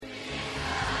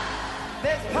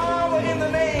There's power in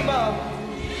the name of.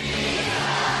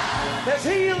 There's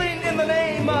healing in the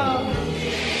name of.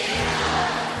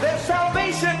 There's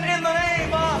salvation in the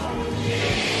name of.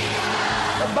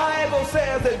 The Bible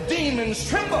says that demons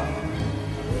tremble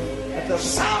at the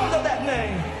sound of that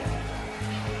name.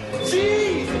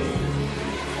 Jesus.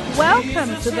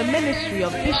 Welcome to the ministry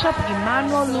of Bishop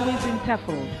Emmanuel Louis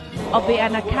Intefel of the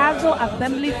Anagkazo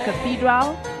Assemblies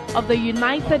Cathedral of the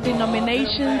United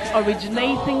Denominations,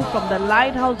 originating from the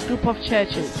Lighthouse Group of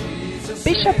Churches.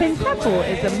 Bishop Intefel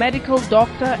is a medical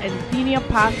doctor and senior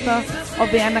pastor of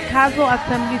the Anagkazo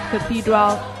Assemblies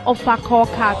Cathedral of Fakor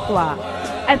Katwa.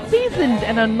 A seasoned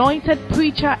and anointed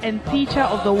preacher and teacher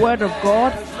of the Word of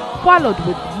God, followed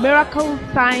with miracles,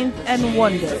 signs, and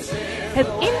wonders. His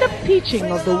in-depth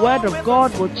teaching of the Word of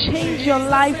God will change your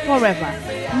life forever.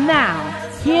 Now,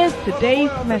 here's today's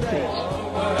message.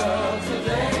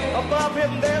 Above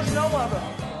him, there's no other.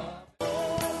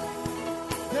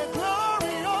 The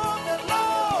glory of the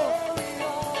Lord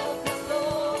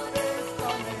is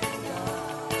coming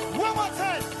down. One more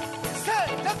time. Say,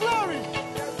 the glory.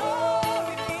 The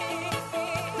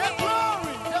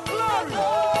glory. The glory.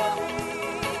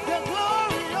 The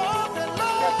glory of the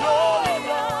Lord.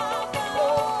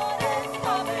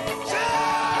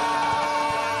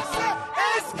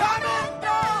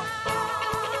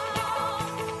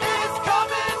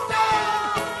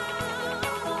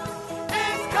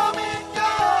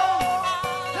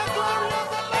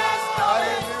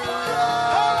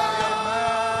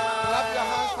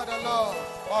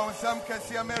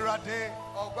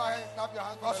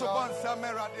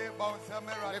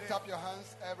 Lift up your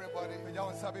hands, everybody.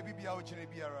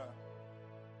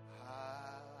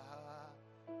 Hallelujah.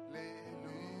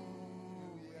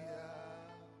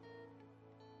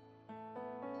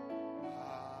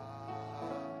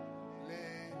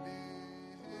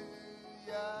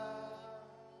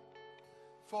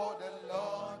 For the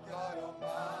Lord God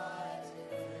Almighty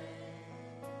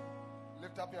reigns.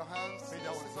 Lift up your hands. Listen to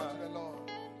the Lord.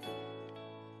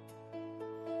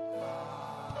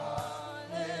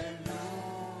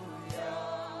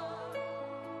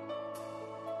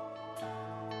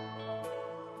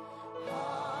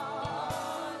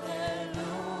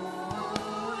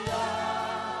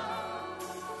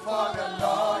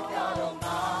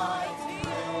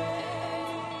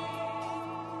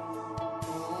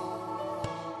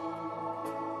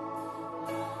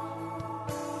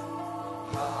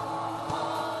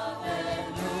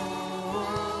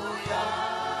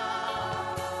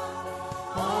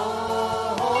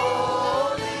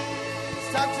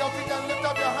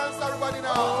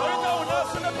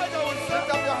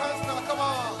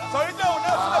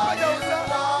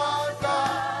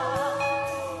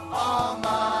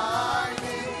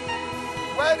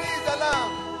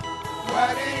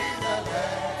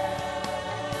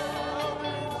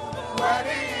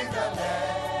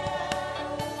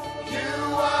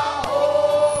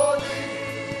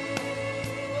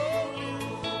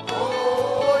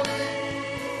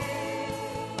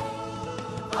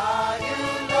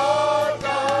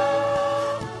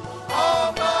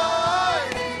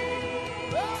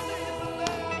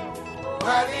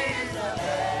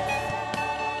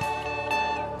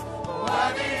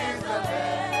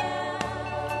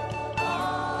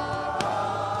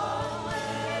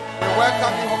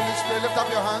 Lift up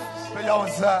your hands.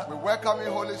 We welcome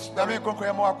you, Holy Spirit.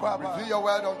 Reveal your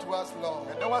word unto us, Lord.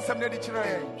 In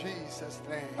Jesus'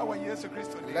 name.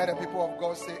 Let the people of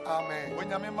God say amen.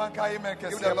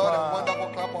 Give the Lord a wonderful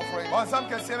clap of praise.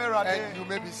 And you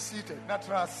may be seated.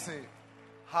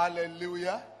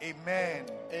 Hallelujah. Amen.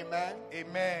 Amen.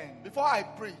 Amen. Before I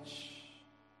preach,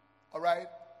 all right,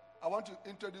 I want to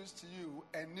introduce to you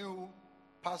a new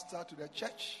pastor to the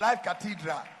church. Life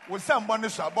Cathedral.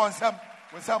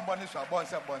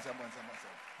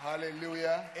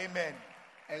 Hallelujah. Amen.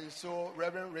 And so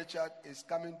Reverend Richard is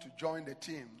coming to join the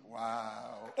team.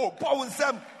 Wow. Oh, Paul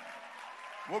Sam.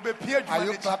 Are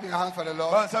you clapping your hands for the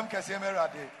Lord?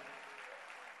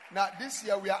 Now, this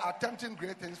year we are attempting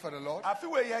great things for the Lord.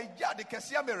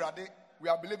 We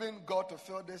are believing God to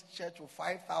fill this church with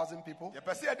 5,000 people.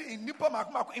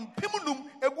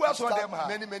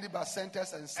 Many bus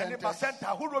centers and centers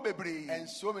and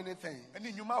so many things.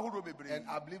 And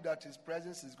I believe that His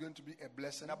presence is going to be a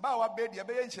blessing.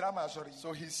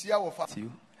 So He's here with us.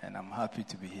 And I'm happy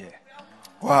to be here.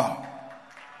 Wow.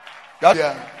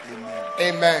 Yeah.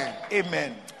 Amen.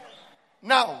 Amen.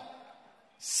 Now,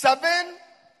 7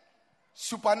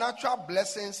 supernatural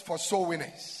blessings for soul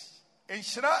winners.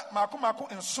 Number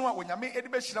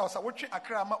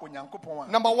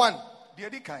 1,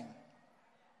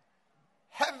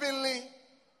 heavenly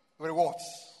rewards.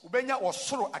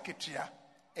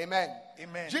 Amen.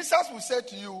 Amen. Jesus will say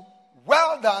to you,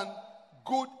 well done,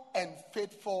 good and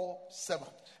faithful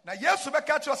servant. Na Yesu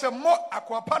beka kyerɛ sɛ mo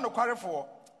akwapa no kwarefoɔ.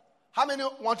 How many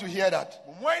want to hear that?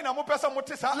 Mo na mo pɛ sɛ mo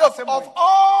te saa Look, asɛm of yi.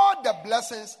 all the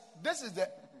blessings, this is the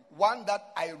one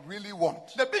that I really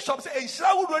want. The bishop sɛ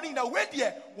nhyira wuro ni na we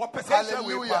deɛ wɔpɛ sɛ nhyira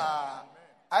we Hallelujah. paa.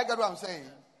 I get what I'm saying.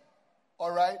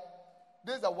 All right.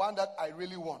 This is the one that I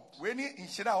really want. We ni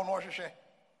nhyira a ɔno ɔhwehwɛ.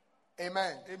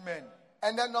 Amen. Amen.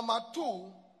 And then number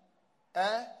 2,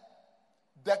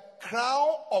 the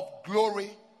crown of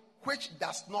glory which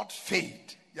does not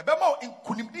fade. Yɛbɛma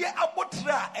nkunimdie abotire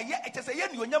a ɛyɛ ɛkyɛ sɛ yɛ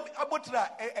nuonyam abotire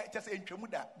a ɛkyɛ sɛ ntwamu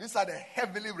da. These are the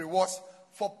heavenly rewards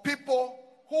for people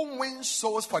who win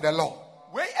souls for the Lord.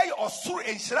 Wei ɛyɛ ɔsoro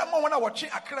nhyira ma wɔn a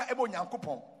wɔtwe akra ɛbɔ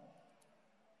Onyankopɔn.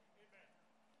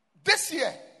 This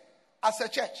year, as a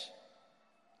church,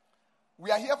 we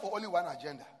are here for only one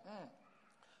agenda.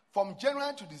 From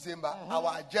January to December,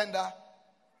 our agenda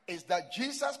is that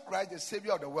Jesus Christ, the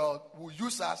Savior of the world, will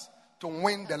use us to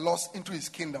win the lost into his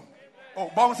kingdom. Oh,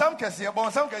 bonsam kɛseɛ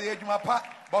adwuma pa,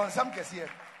 bonsam kɛseɛ.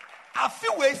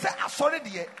 Afi wei sɛ asɔre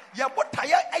deɛ, yɛbɔ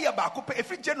tayɛ ɛyɛ baako pɛ,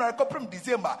 efi January kɔpem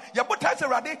December, yɛbɔ tayɛ sɛ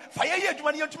Awurade, fa yɛyɛ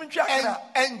adwuma ne yɛntumi ntwa akra.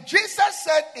 And Jesus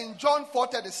said in John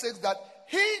 4:36 that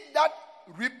he that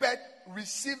reapeth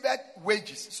receiveth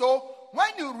wages. So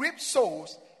when you reap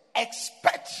souls,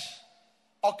 expect,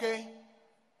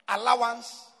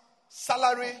 allowance,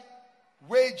 salary,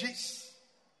 wages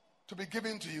to be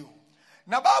given to you.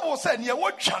 Na Bible said neɛ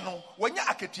wotwa no, wɔnya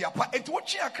akatua pa, enti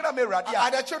wotwe akra ma Awurade Are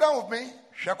a. the children with me?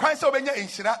 Hwɛ kwan sɛ wobɛnya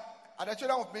nhyira. Are the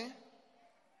children with me?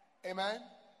 Amen.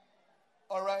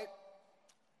 All right.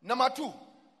 Number 2,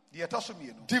 Deɛ ɛtɔ so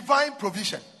mmienu. divine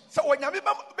provision. Sɛ Onyame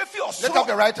bɛfi Lift up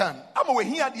the ɔsoro right hand. ama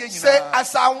wɔahia adeɛ Say, nyinaa.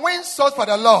 as I win souls for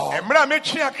the Lord, Mmerɛ a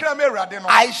metwe akra ma Awurade no,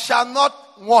 I shall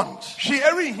not want. hwee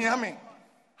ɛrenhia me.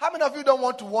 How many of you don't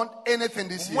want to want anything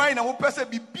this year? Why na wopɛ sɛ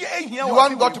biribiara ɛhia You wɔ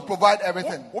want afe God wei to mu? provide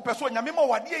everything. Wopɛ sɛ Onyame ma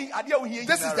wo adeɛ a wohia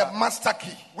This is the nyinara. master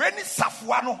key. Wei ni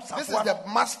safoa no, This is safoa the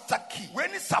no. master key. Wei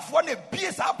ni safoa na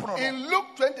ebie saa pono no. In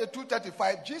Luke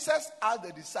 22:35, Jesus asked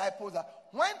the disciples that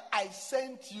when I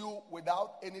sent you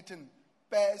without anything,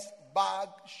 purse, bag,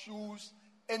 shoes,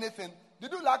 anything,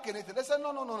 did you lack anything? They said,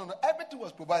 no. Everything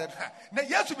was provided. Na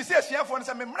Yesu bi sɛ asuafoɔ no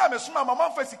sɛ memmra mesoma ma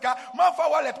mamfa sika, mamfa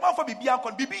wallet, mamfa biribiara nkɔ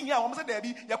no. Biribi hia wɔn sɛ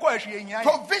daabi, yɛkɔ ahwie hia yɛn.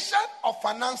 Provision of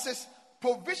finances,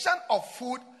 provision of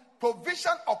food,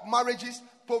 provision of marriages,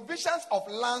 provisions of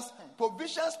lands,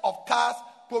 provisions of cars,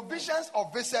 provisions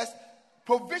of visas,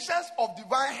 provisions of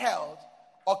divine health,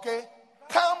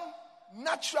 come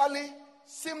naturally,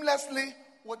 seamlessly,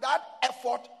 without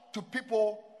effort to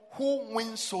people who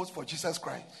win souls for Jesus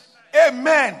Christ.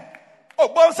 Amen. Oh,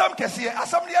 bonsam kɛseɛ.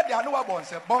 Asɛm no yɛ de ano wa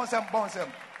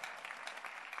bonsam.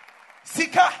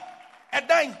 Sika,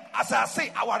 ɛdan,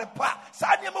 asase, aware pa.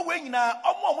 Saa nneɛma wei nyinaa,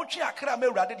 ɔmo a motwe akra ma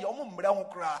Awurade deɛ ɔmo mmrɛ ho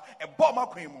koraa. Ɛbɔ ɔmo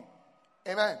akwan mu.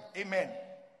 Amen. Amen.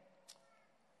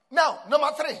 Now,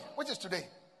 number 3, which is today.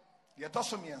 Deɛ ɛtɔ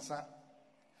so mmiɛnsa.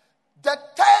 The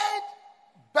third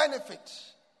benefit,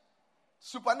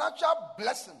 supernatural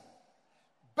blessing,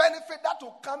 benefit that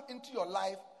will come into your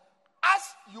life as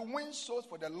you win souls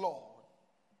for the Lord,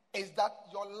 is that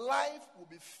your life will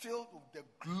be filled with the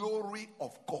glory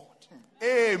of God.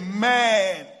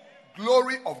 Amen.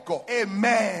 Glory of God.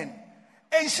 Amen.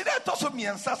 Enhyira ɛtɔ so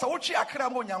mmiɛnsa sɛ wotwe akra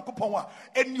ma Onyankopɔn a,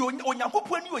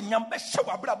 Onyankopɔn ani onyam bɛhyɛ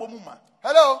w'abrabɔ mu ma.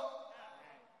 Hello?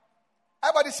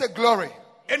 Everybody say glory.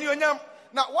 Ani onyam.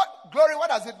 Now, glory, what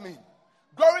does it mean?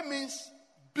 Glory means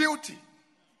beauty,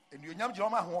 Ani onyam gyina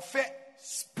ɔma ahoɔfɛ.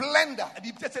 splendor,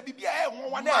 magnificence,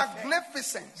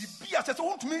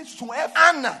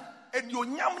 honor.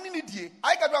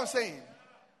 I get what I'm saying.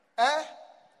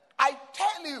 I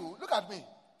tell you, look at me.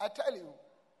 I tell you.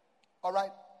 All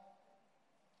right.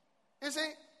 You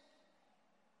see,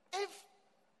 if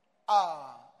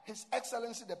His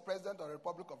Excellency the President of the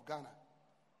Republic of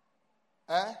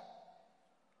Ghana,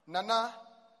 Nana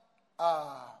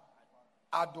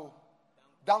Addo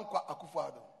Dankwa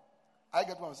Akufo-Addo, I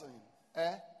get what I'm saying.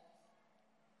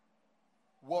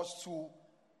 Was to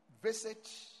visit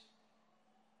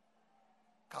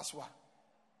Kaswa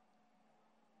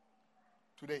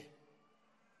today,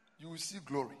 you will see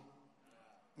glory.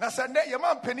 Na sende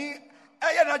yaman penny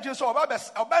aya na jinso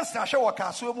obansi ahwe wo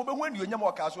Kaswa mu be hu anuonyam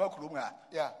wo Kaswa kurom a.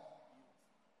 Yeah.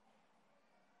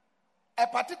 A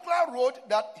particular road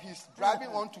that he's driving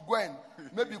on to go and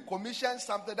maybe commission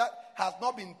something that has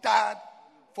not been tarred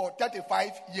for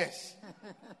 35 years.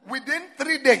 Within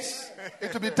 3 days,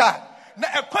 it will be tarred. Na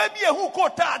ekwa bi ehu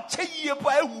kota cheyie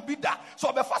pa ehu bi da.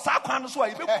 So be fa sa kwan so a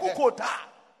be ku kota.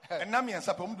 Enam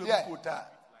yensa pa mu do kota.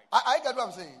 I get what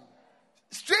I'm saying.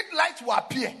 Street lights will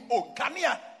appear. Oh,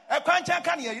 kanea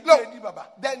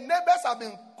the neighbors have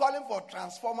been calling for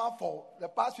transformer for the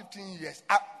past 15 years.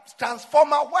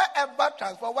 Transformer, wherever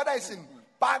transformer, whether it's in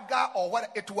Baga or whether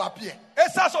it will appear.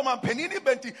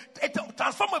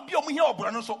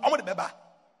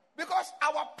 Because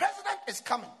our president is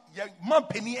coming.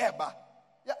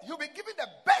 Yeah, you'll be given the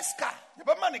best car, the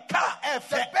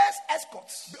best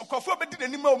escorts.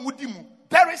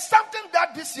 There is something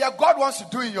that this year God wants to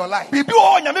do in your life. To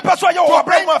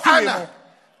bring honor,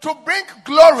 to bring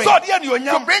glory,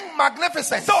 to bring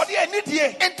magnificence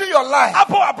into your life.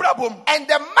 And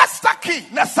the master key,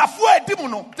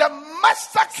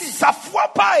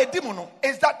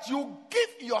 is that you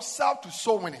give yourself to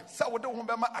soul winning.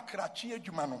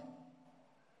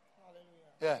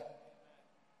 Yeah.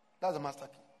 That's the master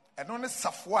key. And only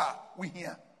Safwa we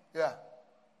hear. Yeah.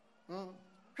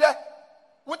 Yeah.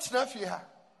 What's not here?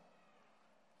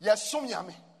 Yes,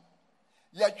 Sumyami.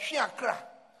 Yes, Chiakra.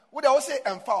 Would I say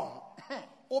and found?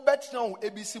 Ubet now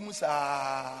ABC Musa.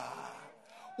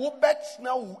 Ubet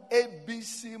now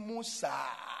ABC Musa.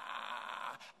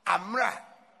 Amra.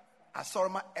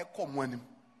 Asorma Eko Mwenim.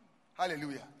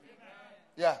 Hallelujah.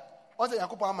 Yeah. What's the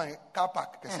Yakupa my car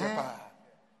park?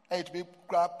 It be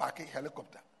grab parking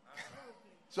helicopter.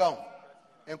 So,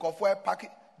 and parking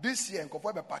this year, and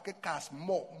parking cars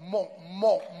more. Amen.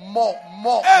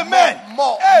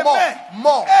 More.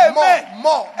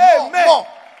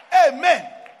 Amen.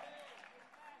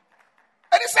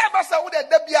 And the same master with the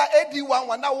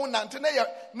AD1 now one not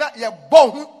your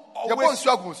bone.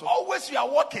 Always you are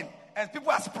walking and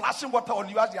people are splashing water on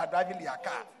you as you are driving their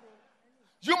car.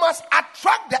 You must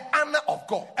attract the honor of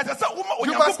God.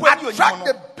 You must attract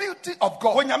the beauty of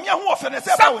God.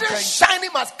 Something shiny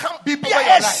must come over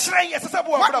your life.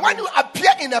 When you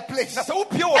appear in a place,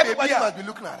 everybody must be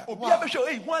looking at it.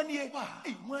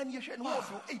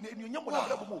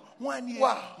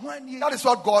 Wow. That is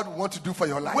what God wants to do for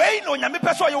your life.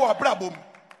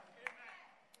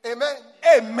 Amen.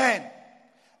 Amen.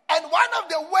 And one of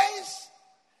the ways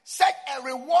such a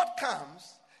reward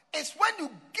comes is when you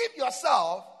give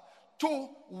yourself to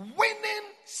winning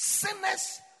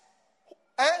sinners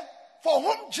for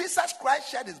whom Jesus Christ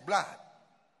shed his blood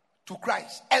to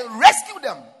Christ and rescue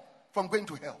them from going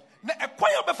to hell. Have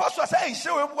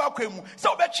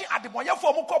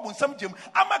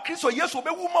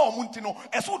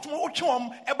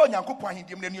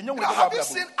you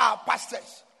seen our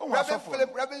pastors? Reverend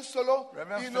Philip, Reverend Solo,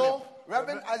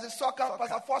 Reverend Isaac Soka,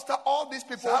 Pastor Foster, all these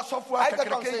people. I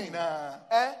get on saying,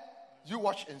 you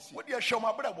watch and see. You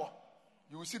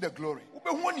will see the glory.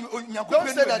 Don't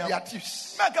say that they are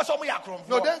thieves.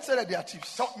 No, don't say that they are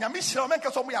thieves.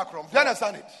 You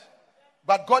understand it?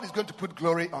 But God is going to put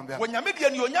glory on them.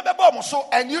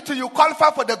 And you too, you qualify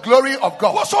for the glory of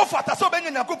God.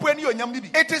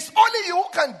 It is only you who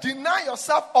can deny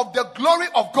yourself of the glory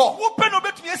of God, of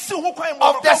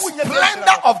the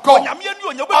splendor of God, of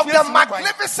the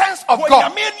magnificence of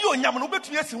God.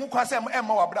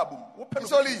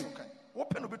 It's only you.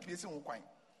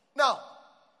 Now,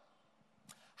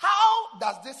 how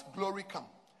does this glory come?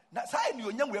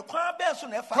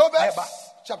 Proverbs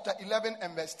chapter 11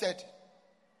 and verse 30.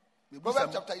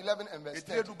 Proverbs chapter 11 and verse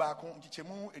 30.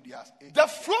 The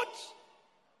fruit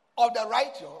of the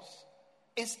righteous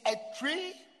is a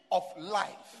tree of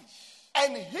life,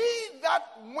 and he that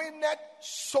winneth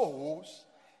souls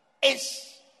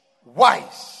is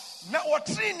wise. Now,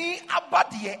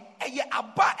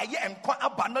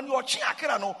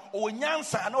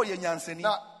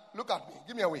 look at me.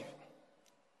 Give me a wave.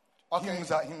 Okay.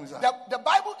 The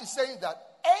Bible is saying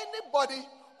that anybody.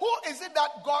 Who is it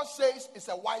that God says is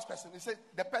a wise person? He said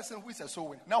the person who is a soul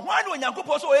winner. Now, why do you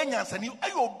so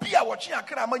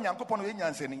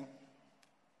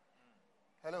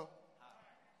Hello?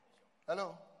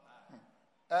 Hello?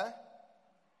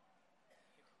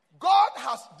 God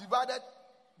has divided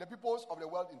the peoples of the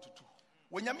world into two.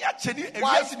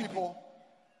 Wise people,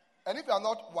 and if you are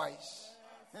not wise,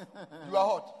 you are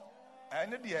hot.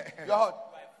 You are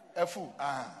hot. A fool.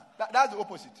 That's the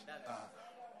opposite.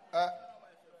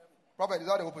 Prophet, is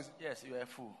that the opposite? Yes, you are a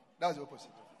fool. That's the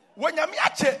opposite. When you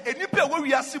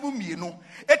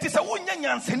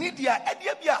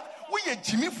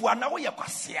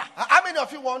how many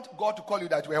of you want God to call you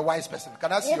that you are a wise person?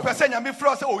 Can I see your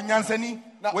hand?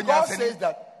 Now, God says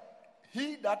that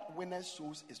he that winneth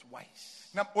souls is wise.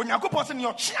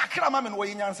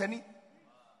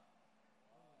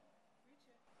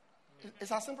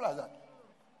 It's as simple as that.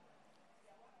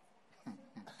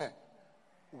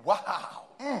 Wow.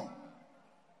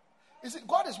 You see,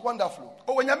 God is wonderful.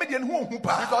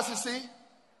 Because you see,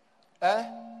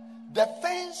 the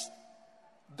things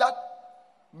that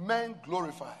men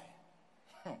glorify,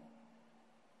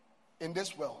 in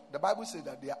this world, the Bible says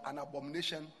that they are an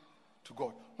abomination to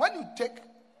God. When you take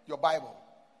your Bible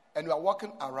and you are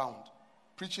walking around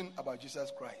preaching about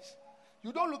Jesus Christ,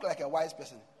 you don't look like a wise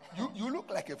person. You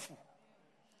look like a fool.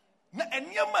 Na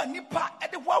eniema nipa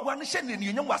ede wa ne hye ne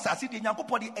nyonyam wasase de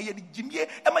nyankopon de eye de jimie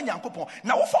ema nyankopon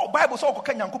na wo fa Bible so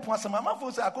okoka nyankopon asema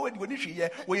amafo so akọ wadi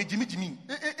hweye wo ye jimi.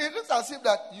 It looks as if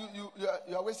that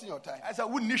you are wasting your time. As a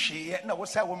wonni hweye na wo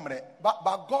say wo mre.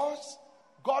 But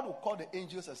God will call the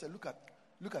angels and say, look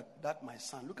at that my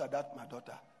son, look at that my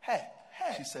daughter. Hey,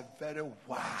 she's a very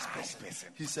wise person.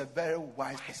 He's a very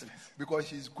wise person because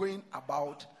he's going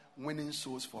about winning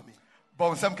souls for me.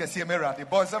 Bonsam kese merade.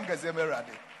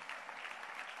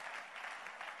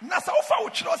 Na sa wo fa wo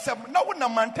kiro sem na wo na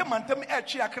mantem e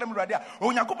twe akram rade a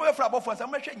onyankopon be fra abofo sem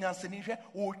mehwe nyansani hwe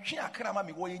wo twe akram ma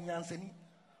me wo ye nyansani.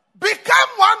 Become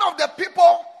one of the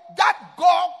people that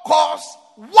God calls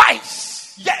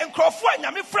wise. Ya enkrofo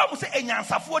anyame fra mu se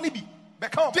enyansafo ni bi.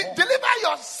 Deliver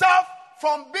yourself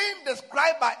from being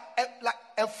described by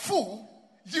a fool.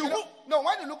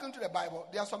 When you look into the Bible,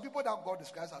 there are some people that God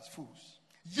describes as fools.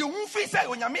 You won't feel say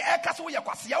onyame e kase wo ye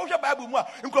kwase ya wo Bible mu a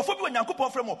enkrofo bi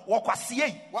onyankopon fra mu wo kwase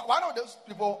yi. One of those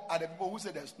people are the people who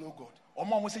say there's no God.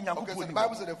 Okay, so the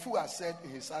Bible says the fool has said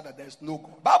in his heart that there's no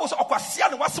God. Bible says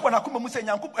okwase no wase wona akoma mu say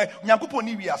nyankopon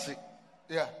ni wiase.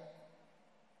 Yeah.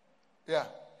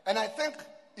 And I think,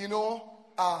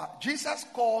 Jesus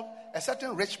called a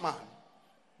certain rich man.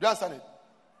 Do you understand it?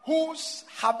 Whose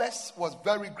harvest was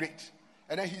very great.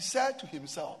 And then he said to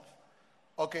himself,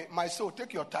 okay, my soul,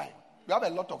 take your time. We have a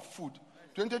lot of food.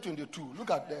 2022,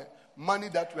 look at the money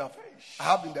that we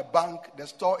have in the bank. The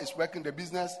store is working, the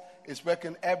business is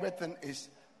working, everything is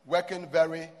working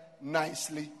very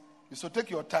nicely. So take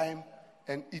your time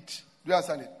and eat. Do you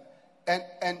understand it?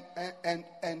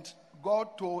 And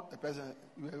God told the person,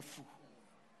 you are a fool.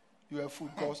 You are a fool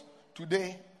because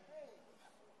today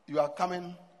you are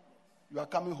coming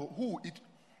home. Who will eat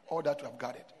all that you have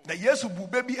gathered? The yesu bu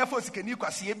baby efo sikani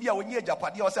kwase bia onye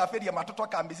ajapade o se afede ye matoto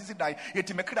ka mbesisi dan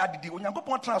yetimekra didi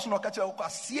onyankopon trans no ka kire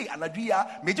kwase anadua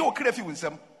meje o kra fi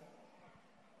wunsam.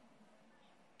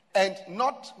 And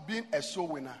not being a soul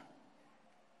winner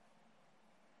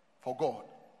for God,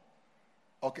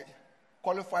 okay,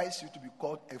 qualifies you to be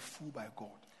called a fool by God.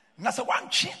 Na se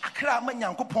wantwe akra ma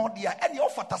nyankopon dia ene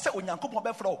ofata se onyankopon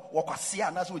be fro wo kwase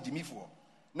ana se ogimifo.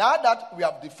 Now that we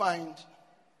have defined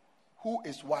who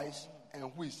is wise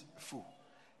and who is fool,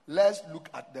 let's look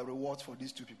at the rewards for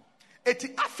these two people.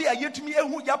 Eti afia yetumi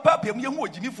ehu ya papam yehu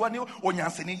ogimifo ne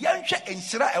onyansani yenhwe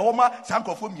enhira ewoma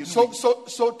sankofo mienu.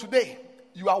 So today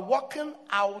you are walking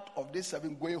out of this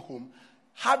service going home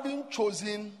having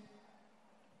chosen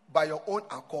by your own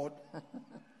accord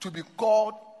to be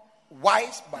called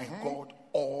wise by God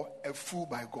or a fool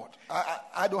by God.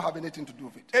 I don't have anything to do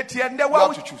with it. You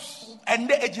have to choose. And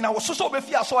ejina wo so be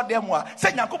fi aso dem a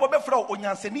se nyankopon be fra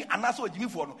onyansani anaso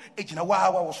ogimifo no ejina wa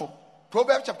wo so.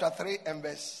 Proverbs chapter 3 and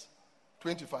verse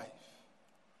 25.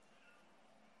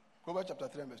 Proverbs chapter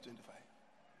 3 and verse 25.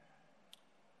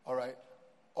 All right.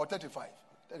 Or 35.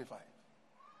 35.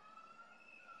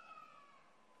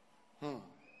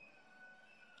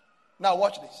 Now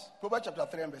watch this. Proverbs chapter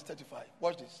 3 and verse 35.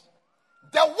 Watch this.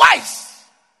 The wise.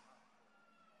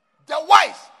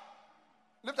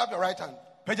 Lift up your right hand.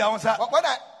 When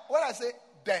I say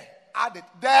there, add it.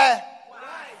 There.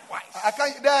 Wise. I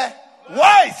can't there.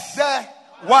 Wise. There.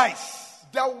 Wise.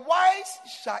 The wise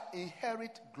shall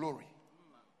inherit glory.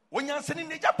 Onyansani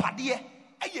ne japade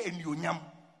eye enuonyam.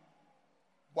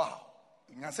 Wow.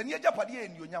 Onyansani japade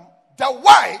enuonyam. The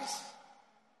wise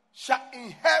shall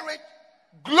inherit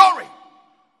glory.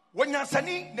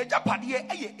 Onyansani ne japade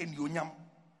eye enuonyam.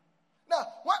 Now,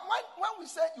 when we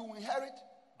say you inherit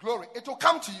glory, it will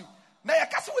come to you. Na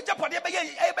yakase wo japade be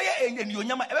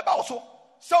enuonyam e be ba wo so.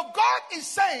 So God is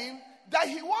saying that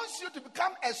he wants you to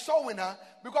become a soul winner,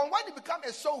 because when you become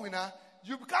a soul winner,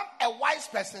 you become a wise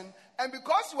person, and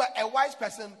because you are a wise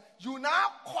person, you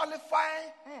now qualify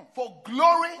for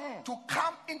glory to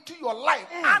come into your life.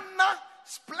 Honor,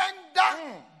 splendor,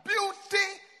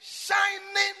 beauty,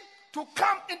 shining to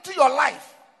come into your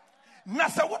life. Na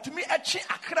sa wotumi echi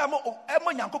akra mo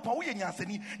emo nyankopon wo ye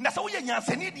nyansani na sa wo ye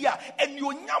nyansani dia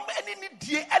enuonyam ene ni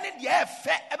die ene dia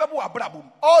efe ebebo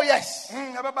abrabom. Oh yes.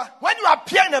 When you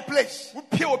appear in a place,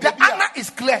 the honor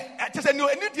is clear. No,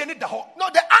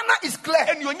 the honor is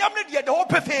clear. Your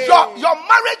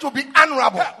marriage will be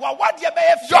honorable.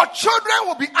 Your children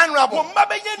will be honorable.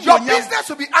 Your business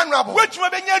will be honorable.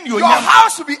 Your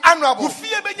house will be honorable.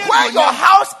 Where your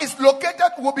house is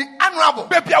located will be honorable.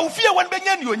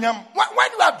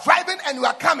 When you are driving and you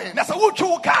are coming,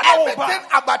 everything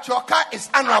about your car is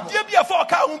honorable. Do you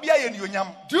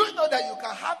know that you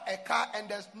can have a car and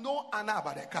there's no honor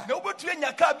about the car?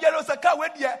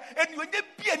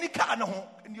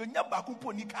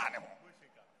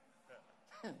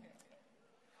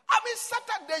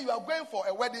 Saturday you are going for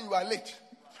a wedding, you are late.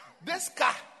 This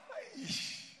car,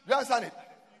 you understand it?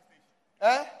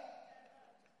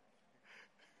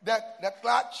 The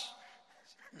clutch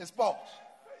is spoiled.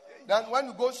 Then when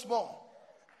you go small,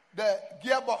 the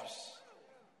gearbox,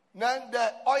 then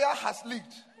the oil has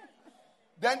leaked.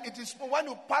 Then it is when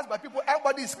you pass by people,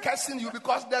 everybody is cursing you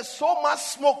because there's so much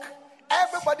smoke.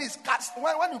 Everybody is cursing.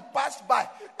 When you pass by,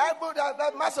 everybody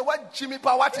that master what Jimmy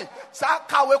Pawati,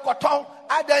 Sakawe Koton,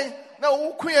 Aden, now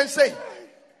who can say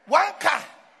one car,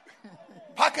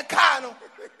 park a car,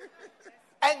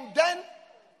 and then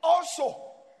also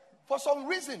for some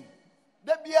reason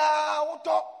there be a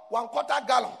 1/4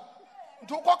 gallon.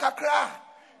 To cock a cry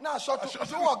now, short to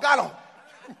a gallon.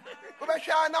 Now,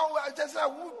 just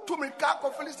 2 minute car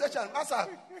for filling station,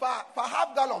 for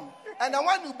half gallon. And then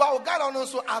when you buy a gallon,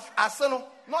 also as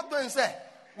not doing say,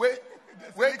 wait,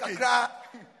 a cry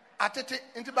at it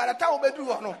into by the time we do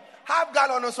no half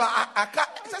gallon, also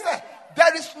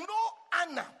there is no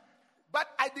honor, but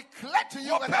I declare to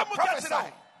you and I prophesy.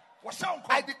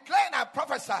 I declare and I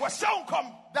prophesy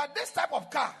that this type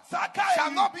of car shall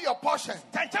not be your portion.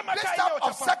 This type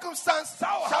of circumstance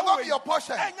shall not be your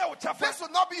portion. This will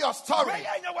not be your story.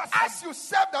 As you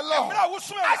serve the Lord,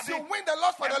 as you win the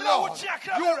Lord for the Lord,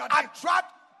 you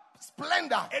attract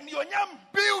splendor,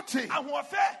 beauty,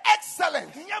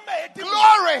 excellence,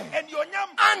 glory,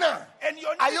 honor.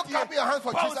 Are you clapping your hands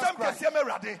for Jesus Christ?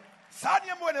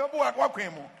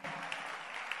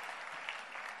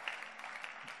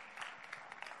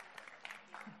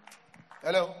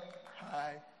 Hello.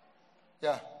 Hi.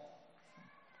 Yeah.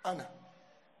 Anna.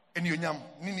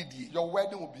 Your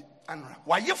wedding will be Anna.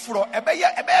 Why you for ebe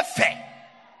fe?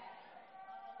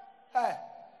 Hey.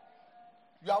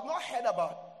 You have not heard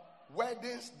about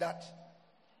weddings that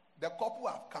the couple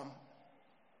have come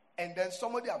and then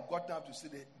somebody have gotten up to say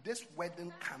that this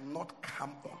wedding cannot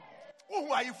come on.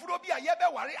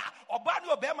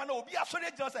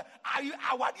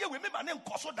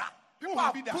 People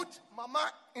have put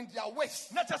mama in their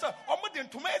waist. And they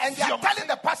are telling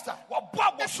the pastor,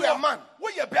 if you are a man,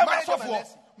 people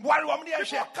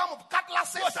come with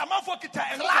cutlasses,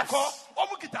 claps.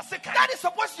 That is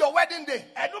supposed to be your wedding day.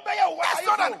 It's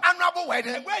not an honorable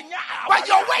wedding, but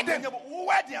your wedding.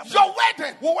 Your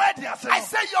wedding. I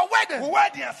say your wedding.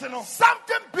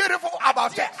 Something beautiful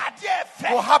about it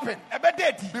will happen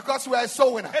because we are so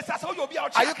winners.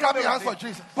 Are you clapping your hands for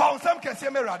Jesus?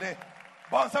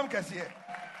 Bonsam Kessier.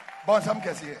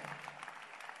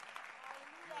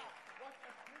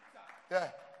 Yeah.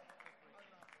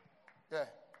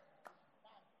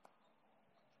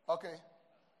 Okay.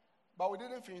 But we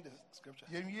didn't finish the scripture.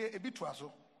 We didn't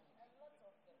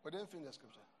finish the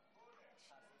scripture.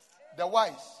 The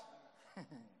wise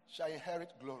shall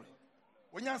inherit glory.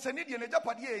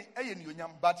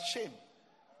 But shame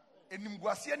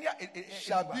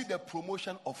shall be the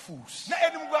promotion of fools.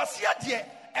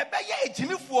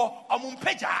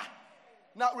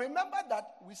 Now remember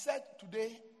that we said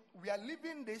today we are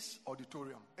leaving this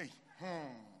auditorium.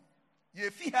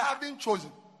 Having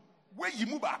chosen. When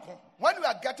we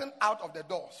are getting out of the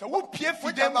door,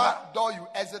 whichever door you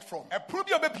exit from,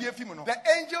 the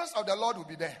angels of the Lord will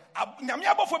be there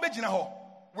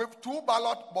with 2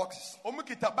 ballot boxes.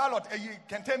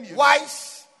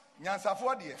 Wise,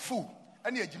 fool.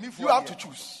 You have to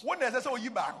choose.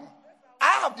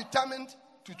 I have determined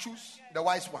to choose the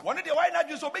wise one. I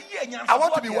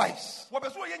want to be wise.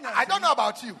 I don't know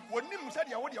about you.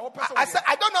 I said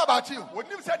I don't know about you. But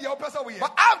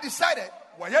I have decided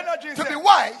to be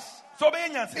wise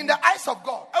in the eyes of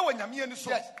God. Yes.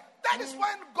 That is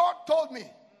when God told me,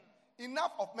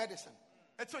 enough of medicine.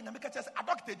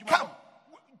 Come.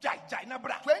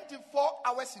 24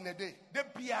 hours in a day,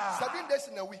 7 days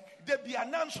in a week.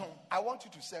 I want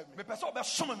you to serve me.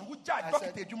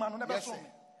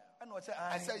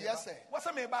 I said, yes, sir.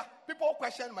 People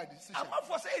question my decision. Some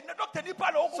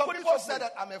people say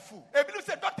that I'm a fool.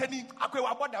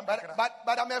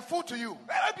 But I'm a fool to you.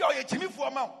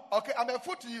 Okay, I'm a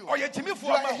fool to you. You are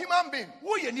a human being.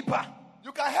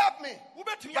 You can help me,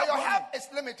 but your help is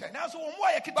limited.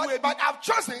 But I've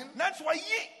chosen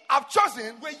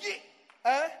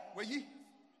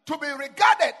to be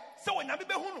regarded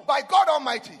by God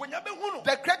Almighty,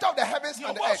 the creator of the heavens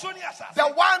and the earth, the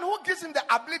one who gives him the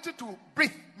ability to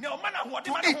breathe,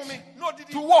 to eat,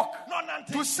 to walk,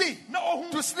 to see,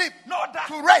 to sleep,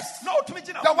 to rest,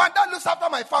 the one that looks after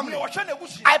my family.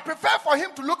 I prefer for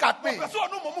him to look at me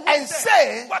and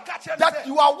say that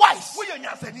you are wise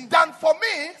than for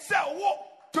me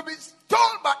to be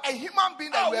told by a human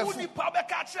being that you are fool.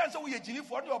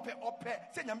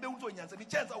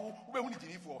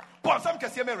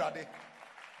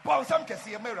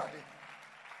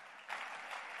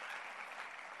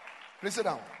 Please sit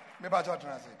down.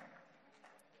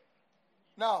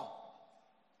 Now,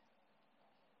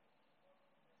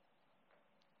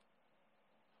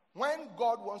 when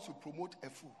God wants to promote a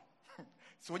fool,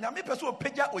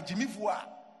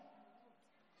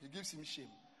 he gives him shame.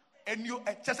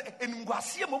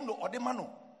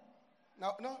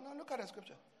 Now, look at the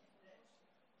scripture.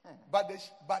 But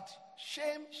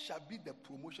shame shall be the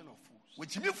promotion of fools.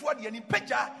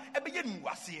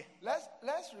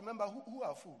 Let's remember who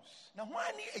are fools.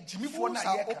 Fools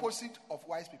are opposite of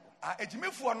wise people.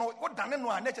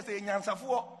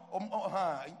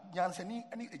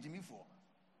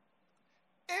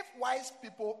 If wise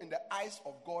people in the eyes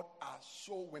of God are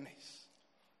soul winners,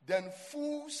 then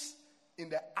fools in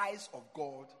the eyes of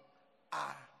God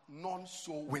are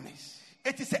non-soul winners.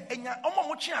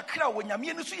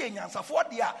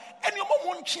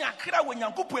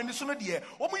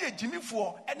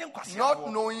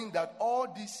 Not knowing that all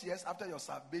these years after your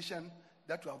salvation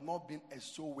that you have not been a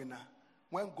soul winner,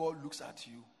 when God looks at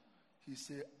you, he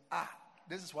says,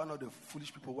 this is one of the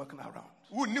foolish people walking around.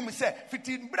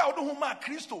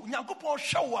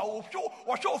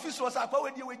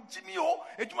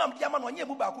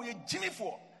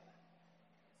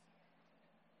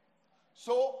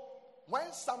 So,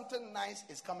 when something nice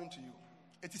is coming to you,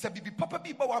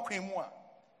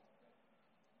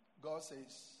 God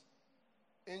says,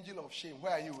 angel of shame,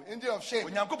 where are you? Angel of shame.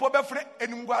 Angel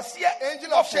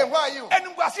of shame, where are you?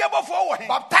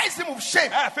 Baptize him with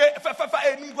shame.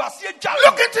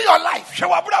 Look into your life.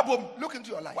 Look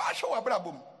into your life.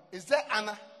 Is there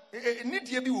honor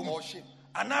or shame?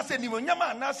 No,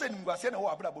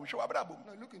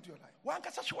 look into your life.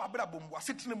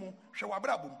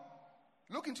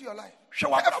 Look into your life.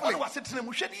 Carefully.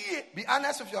 Be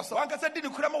honest with yourself. Is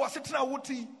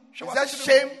there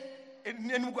shame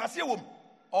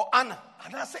or honor?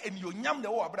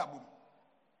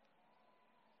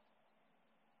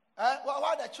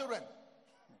 Why the children?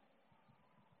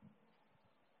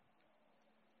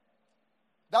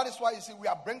 That is why you see we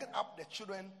are bringing up the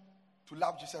children to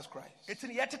love Jesus Christ.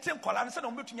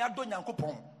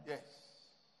 Yes.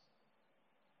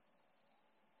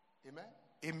 Amen.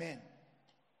 Amen.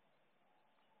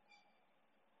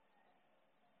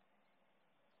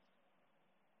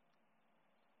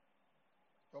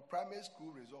 Your primary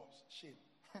school results, shame.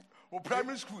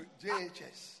 Primary school,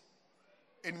 JHS.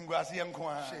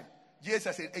 Shame.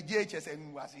 JHS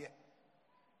and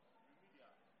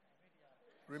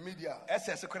Remedial.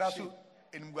 SS Karasu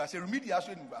in Remedial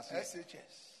SHS.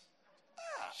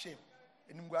 Shame.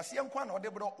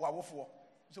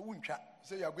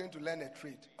 So you are going to learn a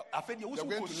trade. You are going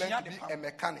to learn to be a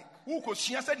mechanic.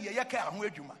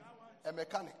 A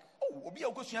mechanic.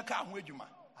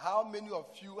 How many of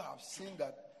you have seen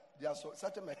that there are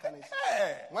certain mechanics?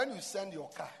 When you send your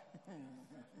car,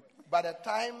 by the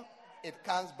time it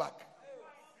comes back,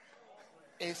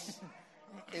 it's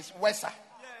worse.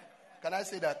 Can I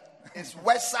say that? It's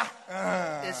worse.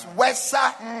 It's worse.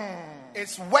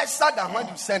 It's worse than when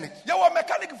you send it. You are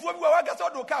mechanic for you. I guess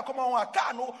all the car come on.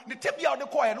 Car no. The tip you the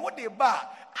coin. What they bar?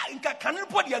 Can you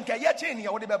put the anchor? Yeah, chain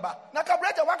here. What they bar? Na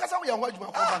kabreta. Why can't we avoid you?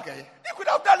 You could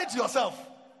have done it yourself.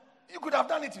 You could have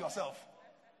done it yourself.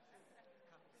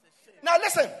 Now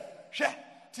listen.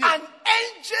 An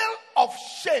angel of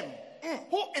shame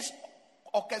who is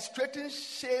orchestrating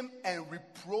shame and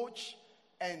reproach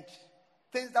and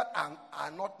things that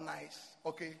are not nice,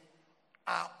 okay,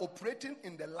 are operating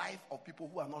in the life of people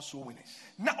who are not soul winners.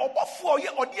 Now, obofo ye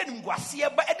odi enimguase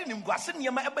ba edi nimguase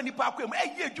niema eba nipa akwem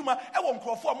eye adwuma e wo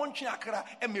nkrofo mo ntwe akra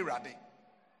emirade.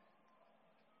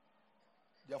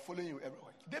 They are following you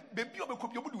everywhere. They baby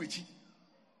obekopi obudu echi.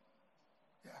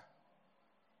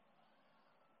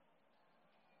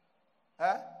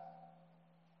 Yeah.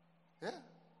 Yeah.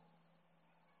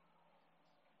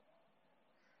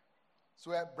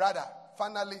 So, brother,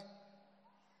 finally,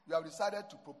 you have decided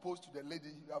to propose to the lady.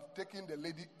 You have taken the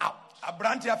lady out. You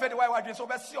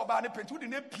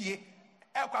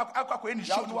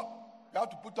have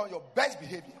to put on your best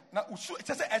behavior. And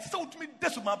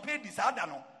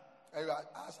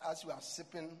as you are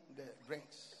sipping the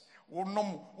drinks,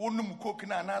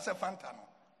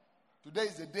 Today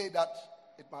is the day that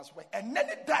it must work. And then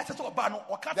it dies.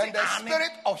 Then the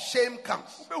spirit of shame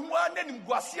comes.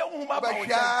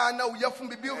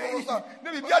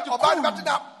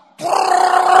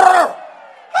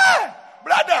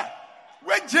 Brother,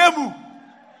 where Jemu?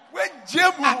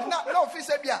 No, if he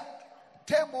said, yeah,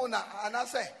 table now, and I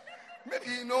say, maybe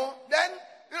then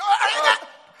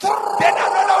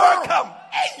another one come.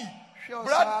 Hey,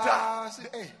 brother,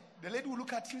 hey, the lady will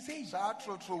look at you and say,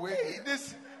 hey,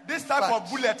 this type of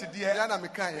bullet, dear.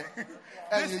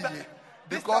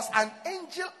 Because an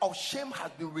angel of shame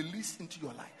has been released into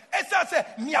your life.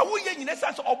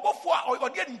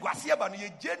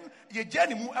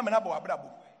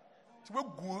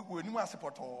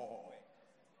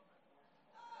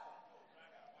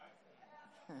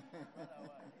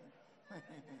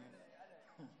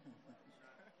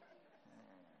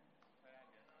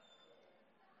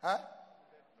 Huh?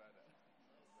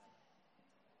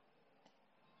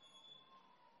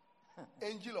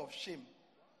 Angel of shame.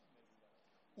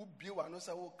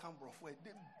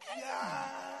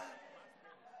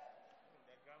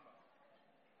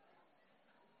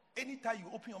 Anytime you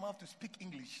open your mouth to speak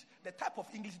English, the type of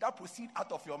English that proceeds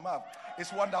out of your mouth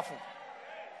is wonderful.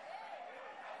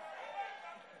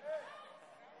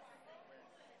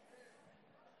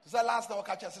 So last time I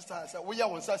catch your sister and said,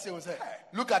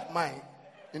 look at my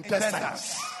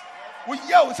intestines.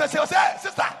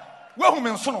 Sister. Look at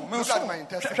my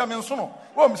intestines.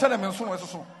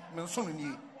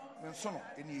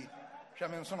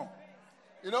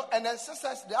 And then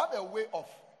sisters, they have a way of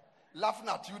laughing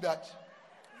at you that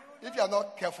if you are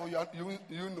not careful, you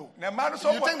know.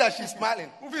 You think that she's smiling.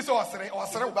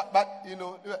 But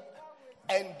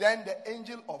and then the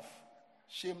angel of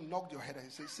shame knocked your head and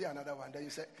you say, see another one. Then you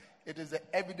say, it is the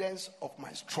evidence of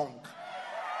my strong.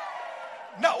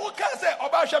 Now, who can say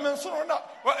about Shaman Suno?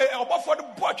 About for the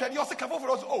butcher, and you're sick of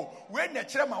us. Oh, when the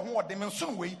chairman who are the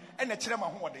Mansun way and the chairman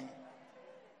who are the.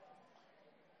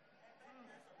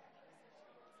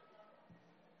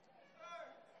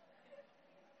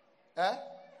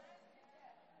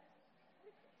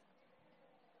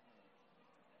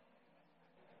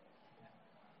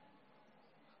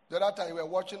 The other time we were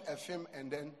watching a film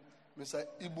and then Mr.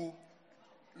 Ibu,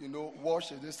 wash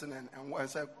this thing and I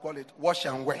said, call it wash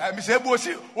and wear. Mr. Ibu,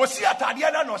 see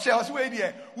Atadiana no share us way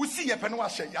there. We see a pen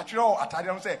wash.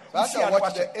 Atadiana say, that's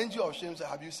what the angel of shame said.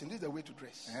 Have you seen this is the way to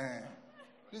dress?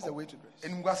 This is the way to dress.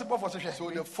 So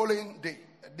the following day,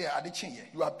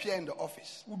 you appear in the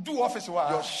office.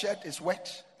 Your shirt is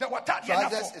wet.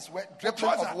 Trousers is wet. Dripping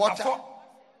of water.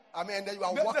 And then you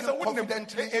are walking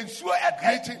confidently,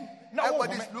 greeting.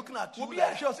 Everybody's looking at you.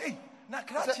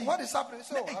 What is happening?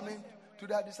 So,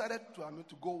 today I decided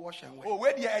to go wash and wear. Oh,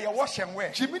 where do you wash and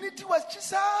wear? Humility was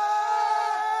Jesus.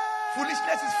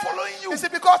 Foolishness is following you. You see,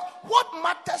 because what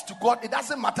matters to God, it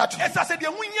doesn't matter to you.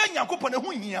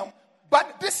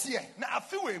 But this year,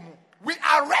 we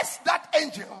arrest that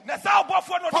angel from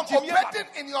operating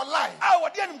in your life. How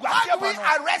do we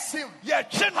arrest him?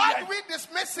 How do we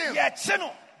dismiss him?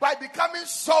 By becoming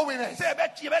soul winners, so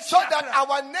that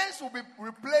our names will be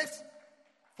replaced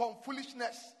from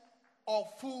foolishness or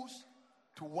fools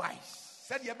to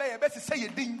wise.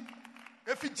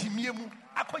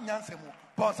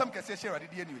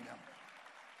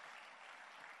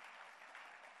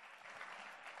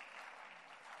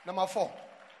 Number 4.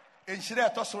 The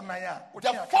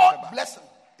fourth blessing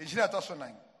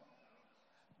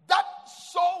that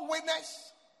soul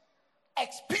winners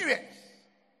experience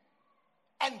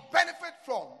and benefit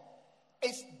from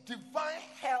is divine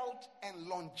health and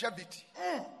longevity.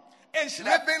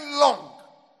 Living long.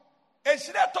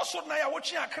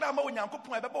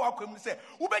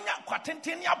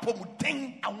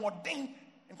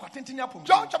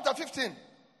 John chapter 15.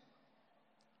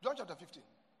 John chapter 15.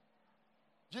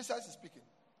 Jesus is speaking.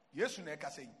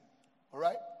 All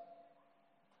right?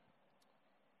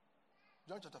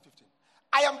 John chapter 15.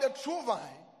 I am the true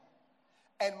vine,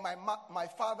 and my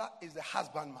Father is the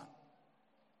husbandman.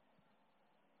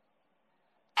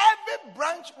 Every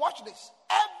branch, watch this,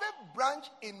 every branch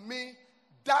in me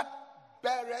that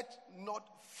beareth not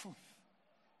fruit,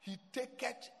 he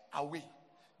taketh away.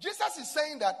 Jesus is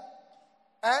saying that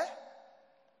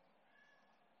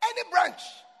any branch,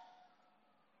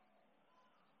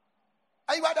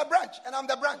 and you are the branch, and I'm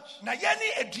the branch,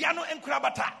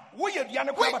 which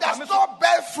does not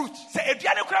bear fruit,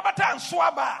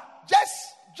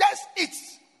 just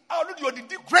eats,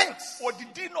 drinks,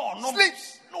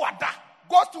 sleeps,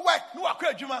 goes to work,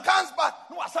 comes back,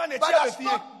 but does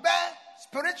not bear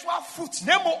spiritual fruit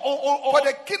for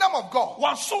the kingdom of God.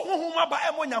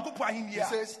 He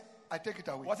says, I take it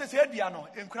away. What is it, Diano?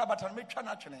 In Krabatan, make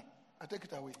Chanachene. I take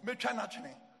it away. Make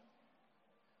Chanachene.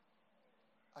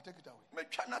 I take it away. Make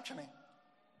Chanachene.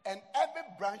 And every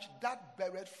branch that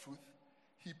beareth fruit,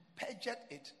 he purgeth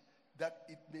it, that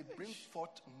it may bring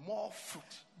forth more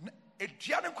fruit. On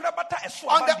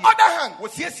the other hand,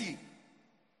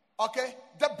 okay,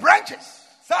 the branches,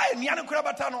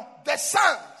 the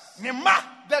sons,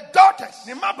 the daughters,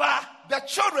 the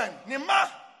children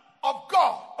of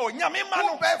God who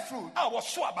bear fruit,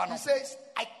 he says,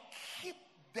 I keep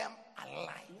them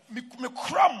alive.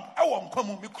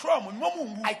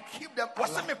 I keep them alive.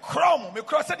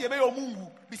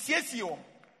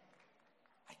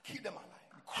 I keep them alive.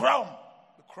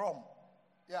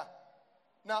 Yeah.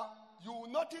 Now, you will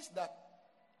notice that,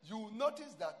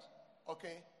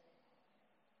 okay,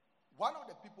 one of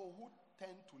the people who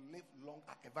tend to live long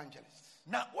are evangelists.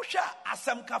 Now,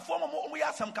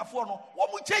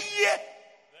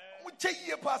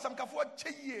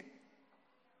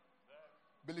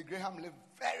 Billy Graham lived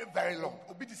very, very long.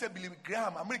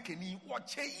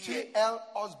 T.L.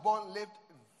 Osborne lived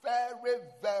very,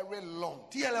 very long.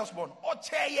 T.L. Osborne.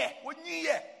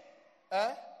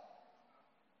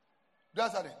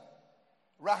 That's it.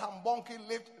 Raham Bonke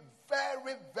lived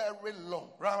very, very long.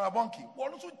 Raham Bonke.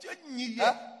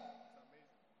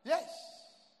 Yes.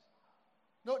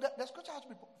 No, the scripture has to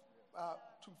be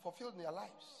fulfilled in their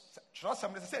lives.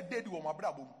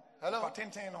 Hello?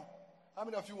 How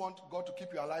many of you want God to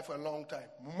keep you alive for a long time?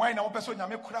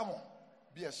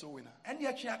 Be a soul winner. Be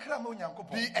a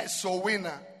soul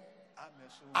winner.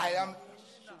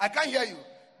 I can't hear you.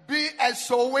 Be a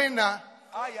soul winner.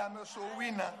 I am a soul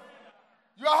winner.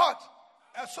 You are hot.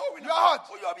 A soul winner. You are hot.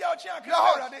 You are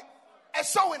hot. A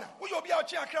soul winner.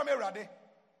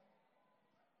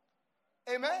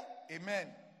 Amen. Amen.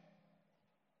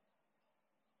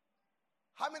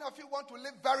 How many of you want to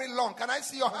live very long? Can I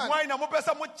see your hand? Be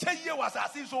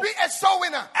a soul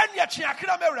winner.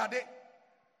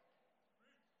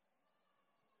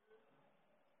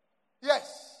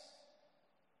 Yes.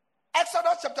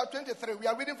 Exodus chapter 23. We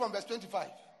are reading from verse 25.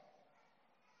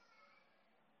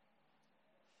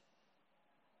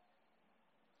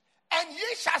 And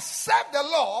ye shall serve the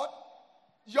Lord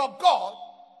your God,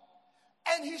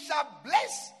 and he shall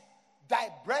bless thy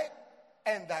bread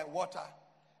and thy water,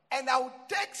 and I will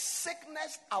take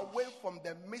sickness away from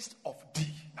the midst of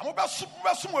thee.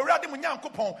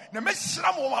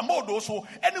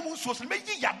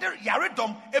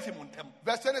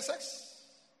 Verse 26.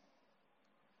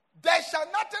 There shall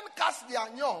nothing cast their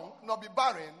young nor be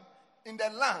barren in thy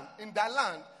land.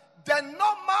 The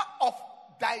number of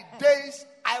thy days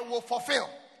I will fulfill.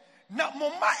 Hello?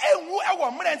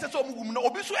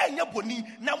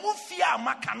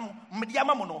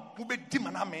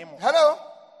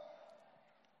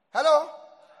 Hello?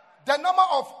 The number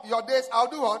of your days, I'll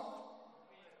do what?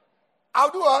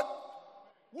 I'll do what?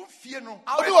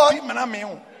 I'll do what?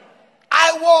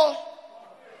 I will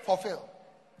fulfill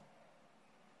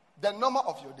the number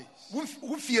of your days.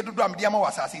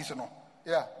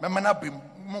 Yeah.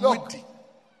 Look,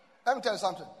 let me tell you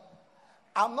something.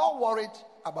 I'm not worried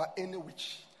about any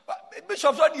witch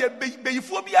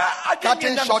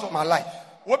cutting short my life,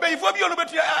 or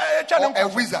a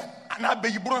wizard,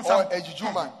 or a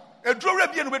juju man. If you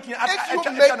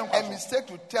make a mistake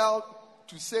to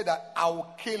say that I will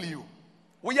kill you,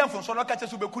 I will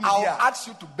ask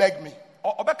you to beg me.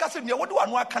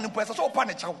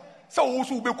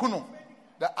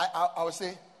 That I will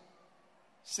say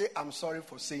I'm sorry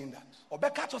for saying that.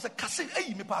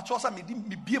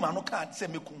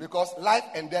 Because life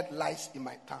and death lies in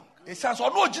my tongue. If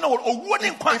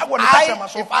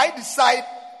I decide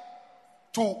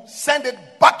to send it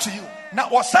back to you,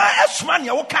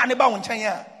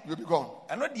 you'll be gone.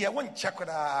 Yeah.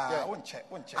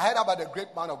 I heard about a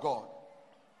great man of God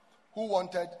who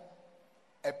wanted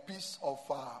a piece of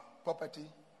property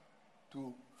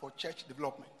for church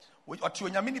development.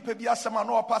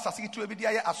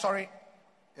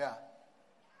 Yeah.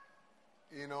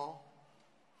 You know,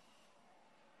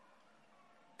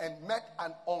 and met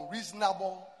an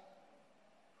unreasonable,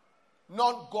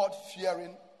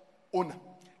 non-God-fearing owner.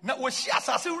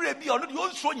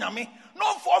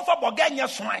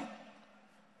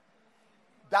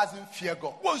 Doesn't fear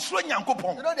God.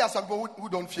 You know, there are some people who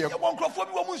don't fear God.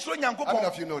 How many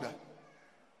of you know that?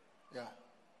 Yeah.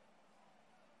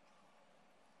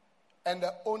 And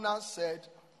the owner said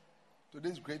to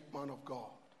this great man of God,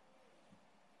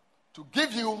 to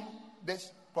give you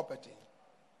this property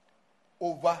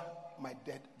over my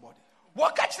dead body.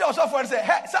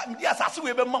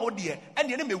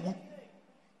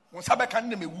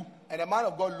 And the man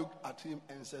of God looked at him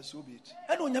and said, so be it.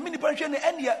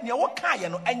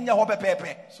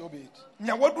 So be it.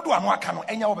 By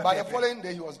the following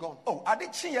day, he was gone.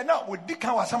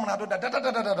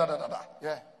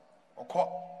 Yeah.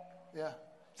 Yeah.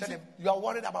 See, you are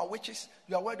worried about witches.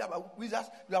 You are worried about wizards.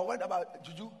 You are worried about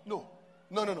juju. No.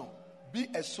 Be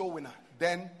a soul winner.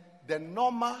 Then the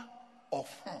number of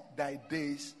thy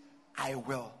days I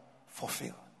will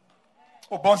fulfill.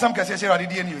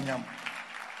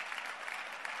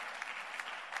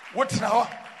 What now?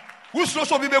 Who's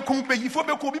so be kumbe ifo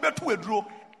be ko be to aduro.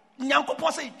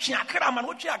 Nyankopon say twa akra ma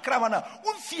no twa akra ma na.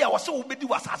 Unfia wo se wo bedi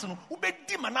wasase no. Wo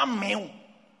bedi ma na men.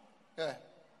 Yeah.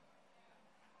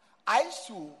 I used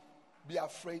to be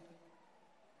afraid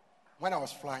when I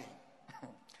was flying.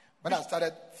 When I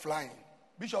started flying.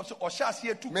 Bishop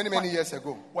many years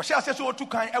ago. I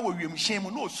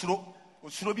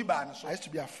used to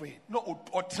be afraid.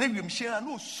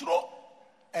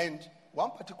 And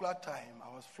one particular time I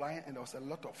was flying and there was a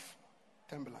lot of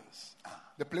turbulence.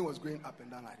 The plane was going up and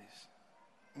down like this.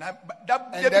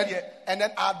 And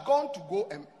then I'd gone to go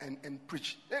and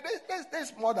preach.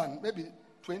 There's more than maybe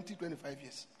 20, 25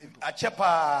 years.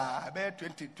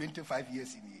 25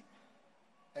 years in here.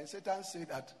 And Satan said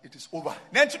that it is over.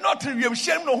 Today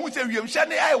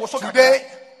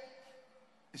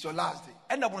is your last day.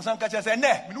 And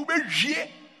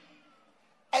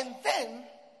then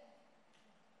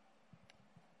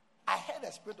I heard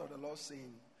the Spirit of the Lord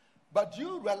saying, but do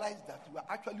you realize that you are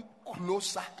actually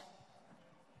closer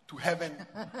to heaven?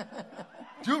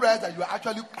 Do you realize that you are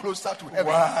actually closer to heaven?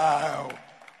 Wow.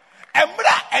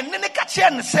 And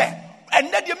then say,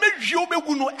 and then you make you be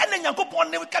and then you go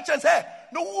on the catch and say,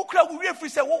 no, we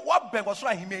say, what beg was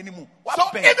right? He made him. So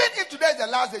even if today is the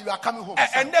last day, you are coming home.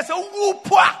 And there's a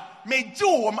whoopah may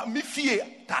do me fear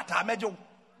that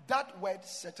that word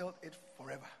settled it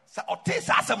forever. It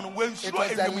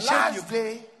was the last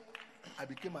day I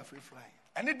became afraid flying.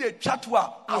 And it did chat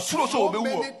so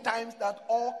many times that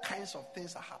all kinds of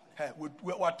things are happening.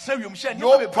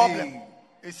 No problem.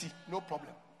 No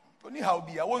problem.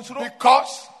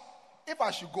 Because if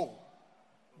I should go,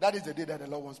 that is the day that the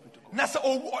Lord wants me to go.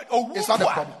 It's not a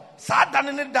problem. It's not a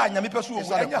problem.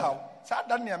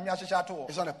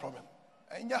 It's not a problem.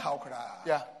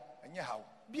 Yeah.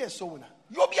 Be a soul winner.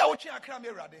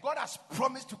 God has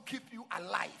promised to keep you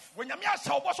alive.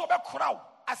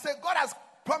 I said God has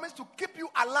promised to keep you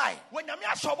alive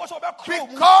because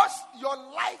your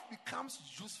life becomes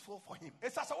useful for Him.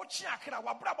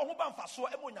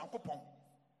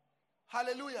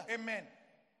 Hallelujah. Amen.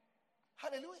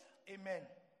 Hallelujah. Amen.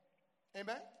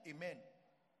 Amen. Amen.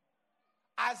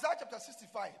 Isaiah chapter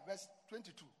 65, verse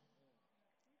 22.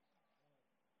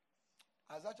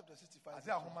 Isaiah chapter 65.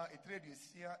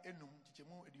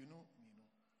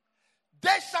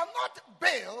 They shall not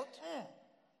build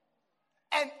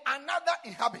and another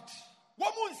inhabit.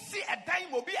 Now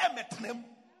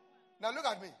look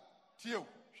at me.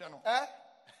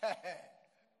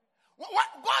 What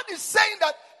God is saying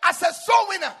that as a soul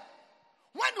winner,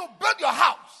 when you build your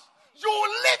house, you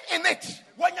will live in it.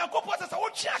 You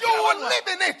will live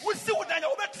in it. You will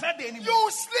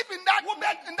sleep in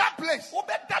that place.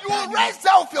 You will raise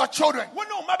there with your children.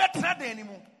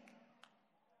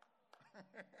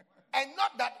 And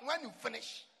not that when you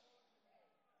finish,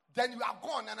 then you are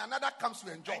gone and another comes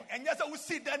to enjoy.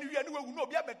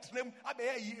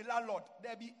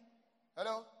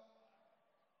 Hello?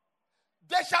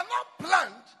 They shall not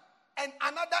plant and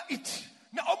another eat.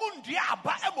 When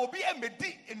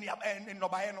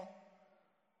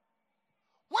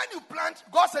you plant,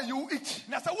 God says you eat.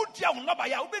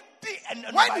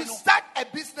 When you start a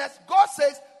business, God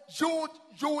says you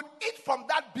would eat from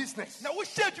that business.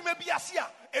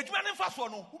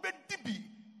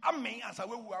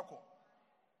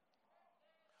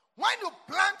 When you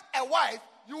plant a wife,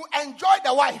 you enjoy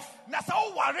the wife.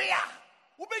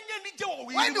 When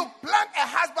you plant a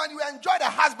husband, you enjoy the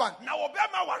husband.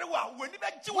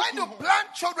 When you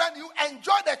plant children, you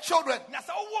enjoy the children.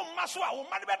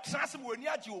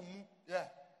 Yeah.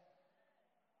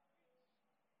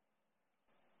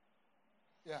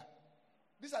 Yeah.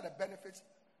 These are the benefits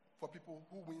for people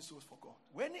who win souls for God.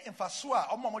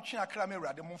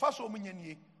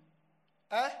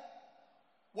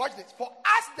 Watch this. For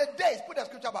us the days, put the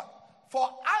scripture back. For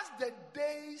us the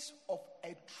days of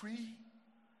a tree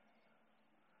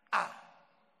are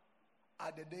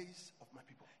the days of my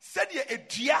people.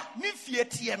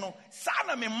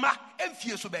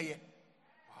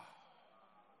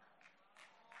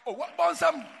 Oh, what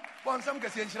bonsam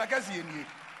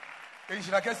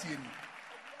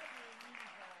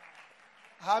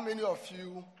How many of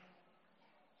you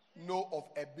know of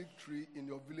a big tree in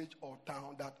your village or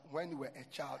town that when you were a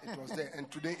child, it was there, and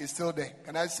today it's still there?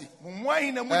 Can I see?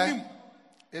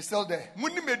 It's still there.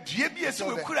 It's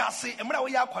still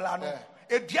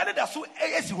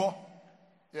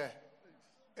there.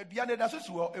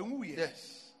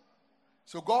 Yes.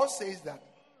 So God says that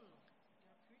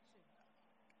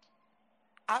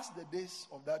as the days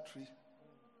of that tree,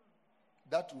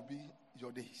 that will be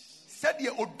your days.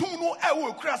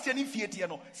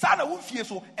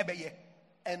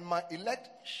 And my elect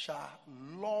shall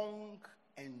long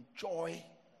enjoy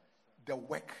the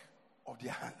work of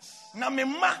their hands.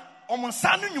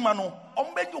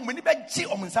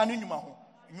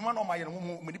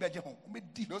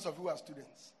 Those of you who are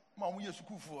students,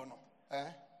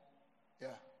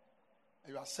 yeah,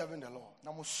 you are serving the Lord,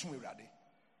 and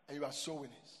you are sowing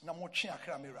it.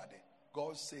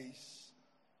 God says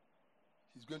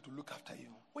He's going to look after you.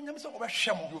 You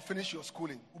finish your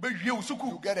schooling.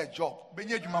 You get a job.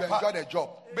 You enjoy the job.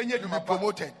 You be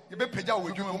promoted. You be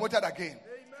promoted again.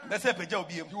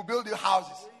 You build your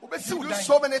houses. You do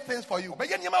so many things for you. And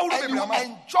you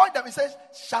enjoy them. It says,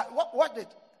 what did?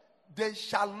 They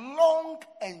shall long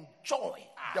enjoy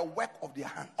the work of their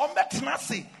hands.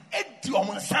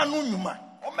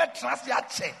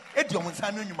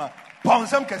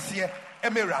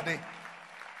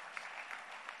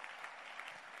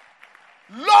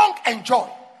 Long enjoy.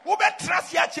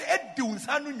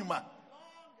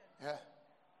 Yeah.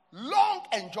 Long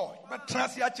enjoy.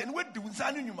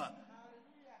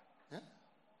 Yeah.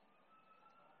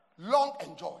 Long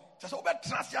enjoy.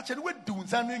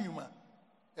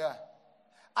 Yeah.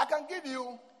 I can give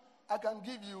you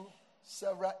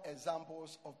several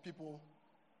examples of people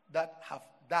that have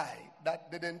died that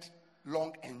didn't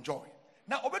long enjoy.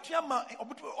 Now,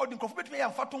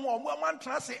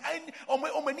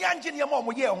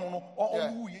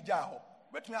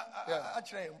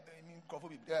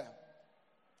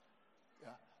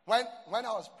 when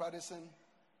I was practicing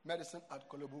medicine at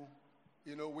Kolebu,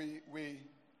 we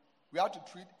had to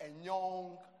treat a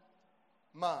young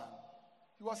man.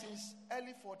 He was in his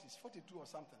early 40s, 42 or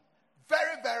something.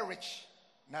 Very, very rich.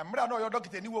 Yeah.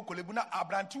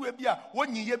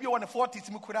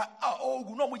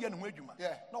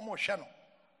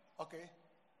 Okay.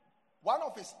 One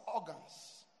of his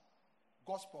organs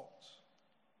got spoiled.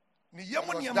 He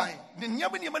was dying.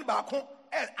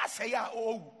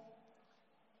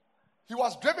 He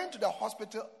was driven to the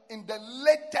hospital in the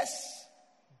latest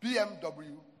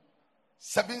BMW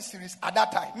 7 Series at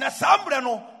that time.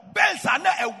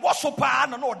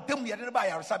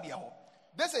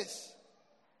 This is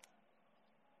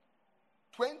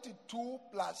 22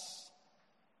 plus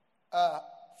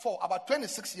 4, about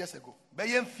 26 years ago.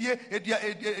 Yeah.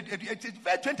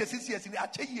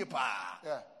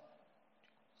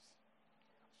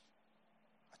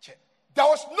 There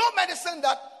was no medicine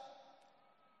that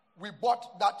we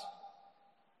bought that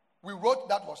we wrote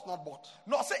that was not bought.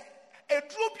 No, say there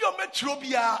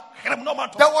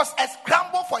was a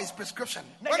scramble for his prescription.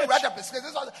 When you write a prescription,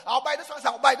 this one I'll buy, this one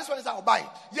I'll buy, this one is I'll buy.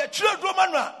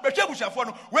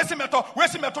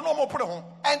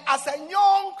 And as a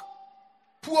young,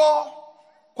 poor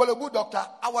Kolebu doctor,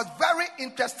 I was very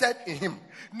interested in him.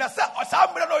 Because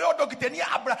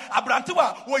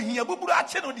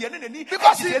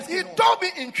he told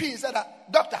me in tree, he said,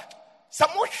 doctor, the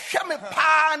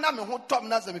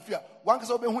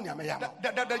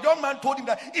young man told him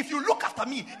that if you look after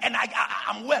me and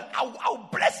I'm well, I'll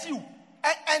bless you.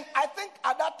 And I think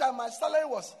at that time my salary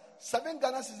was 7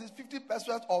 Ghana cedis, 50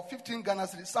 pesos or 15 Ghana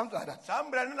cedis, something like that.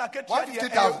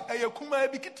 150,000.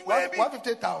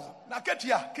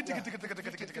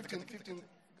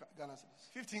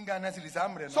 15 Ghana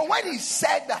cedis. So when he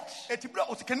said that, every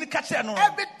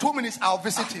 2 minutes I'll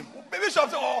visit him.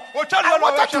 I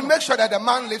wanted to make sure that the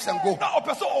man lives and go.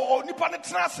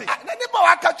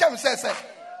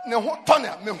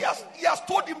 He has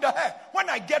told him that, hey, when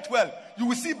I get well, you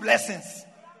will see blessings.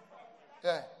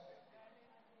 Yeah.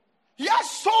 He has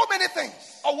so many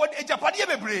things. All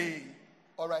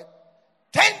right.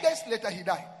 10 days later, he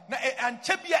died. Yeah.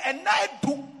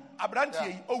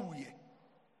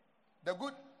 The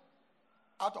good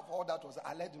out of all that was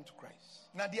I led him to Christ.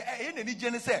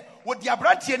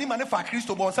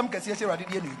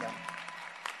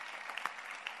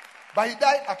 But he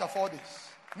died after 4 days.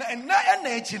 A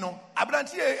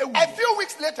few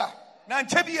weeks later,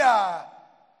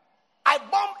 I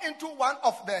bumped into one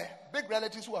of the big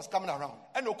relatives who was coming around.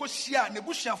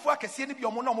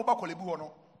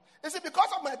 You see,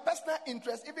 because of my personal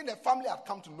interest, even the family had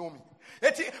come to know me.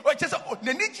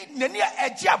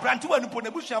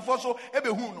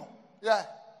 Yeah.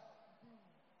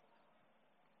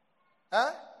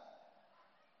 Huh?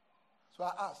 So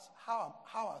I asked, how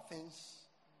are things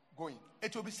going?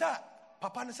 It will be sad.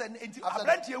 Papa said,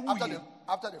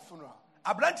 After the funeral.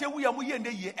 He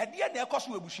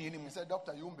said,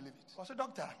 Doctor, you won't believe it. I said,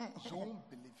 Doctor, you won't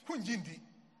believe it.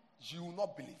 You will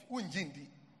not believe it.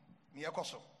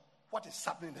 What is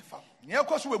happening in the family?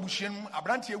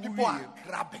 People are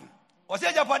grabbing.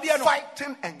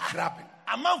 Fighting and grabbing.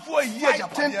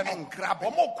 Fighting and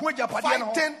grabbing.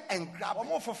 Fighting and grabbing.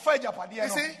 You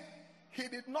see, he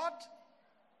did not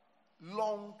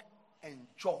long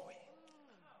enjoy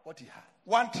what he had.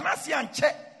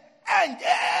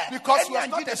 Because he was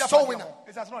not a soul winner.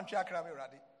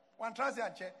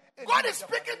 God is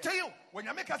speaking to you.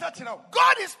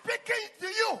 God is speaking to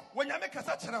you.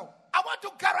 I want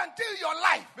to guarantee your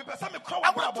life.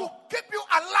 I want to keep you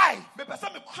alive.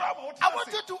 I want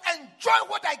you to enjoy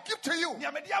what I give to you.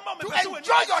 To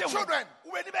enjoy your children.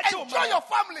 Enjoy your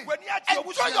family.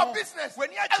 Enjoy your business.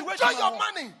 Enjoy your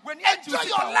money. Enjoy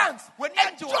your lands.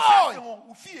 Enjoy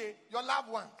your loved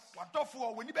ones.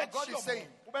 God is saying,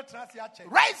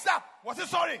 rise up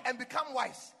and become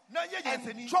wise.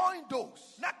 And join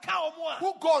those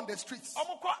who go on the streets,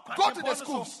 go to the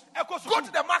schools, go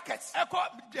to the markets,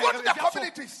 go to the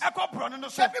communities. The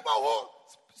people who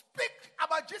speak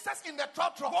about Jesus in the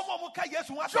trotro,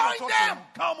 join them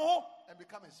and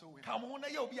become a soul winner.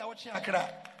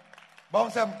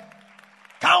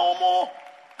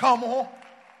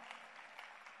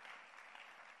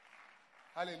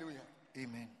 Hallelujah.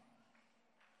 Amen.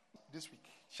 This week,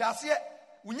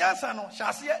 the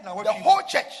whole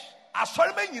church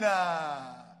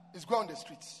is going on the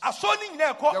streets.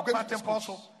 You're going to the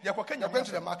schools. You're going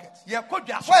to the market.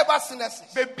 Wherever sinners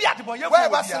is,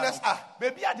 wherever sinners are,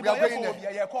 we are going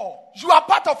there. You are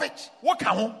part of it.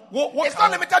 It's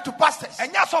not limited to pastors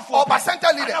or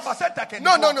bacenta leaders.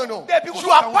 No.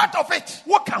 You are part of it.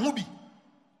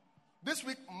 This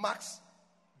week marks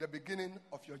the beginning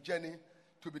of your journey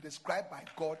to be described by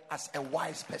God as a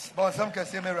wise person.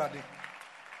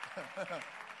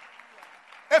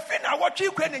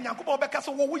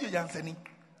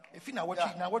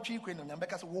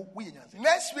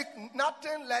 Next week,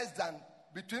 nothing less than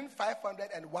between 500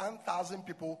 and 1,000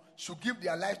 people should give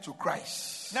their life to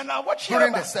Christ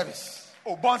during the service.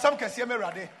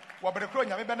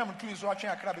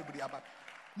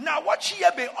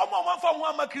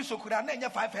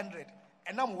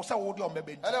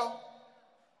 Hello?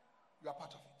 You are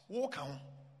part of it.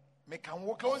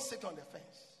 Don't sit on the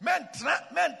fence.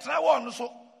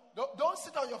 Don't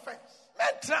sit on your fence.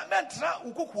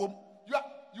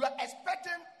 You are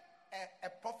expecting a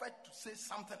prophet to say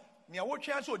something. This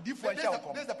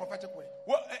is the prophetic way.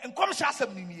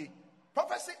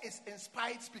 Prophecy is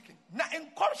inspired speaking.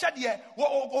 God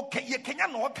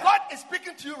is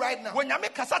speaking to you right now.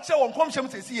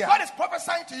 God is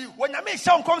prophesying to you.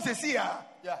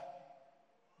 Yeah.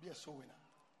 Be a soul winner.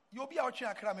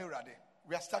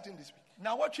 We are starting this week.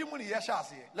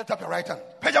 Lift up your right hand.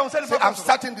 Say, I'm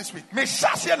starting this week.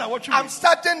 I'm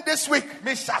starting this week.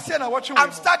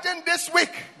 I'm starting this week.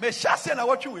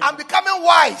 I'm becoming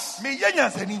wise in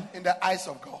the eyes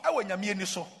of God.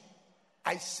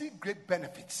 I see great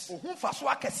benefits,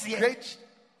 great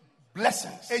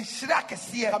blessings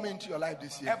coming into your life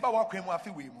this year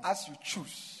as you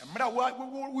choose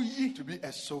to be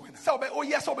a soul winner.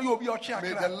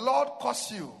 May the Lord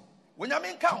cause you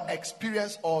to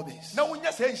experience all this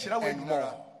and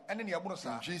more.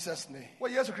 In Jesus' name.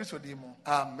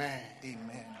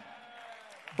 Amen.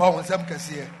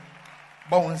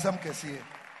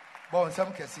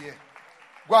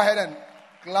 Go ahead and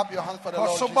clap your hands for the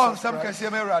Lord Jesus Christ.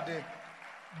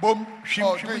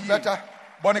 Oh, do it better.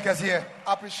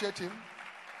 Appreciate him.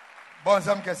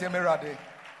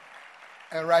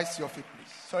 And rise to your feet,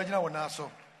 please.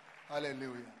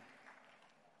 Hallelujah.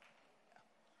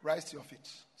 Rise to your feet.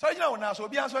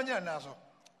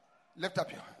 Lift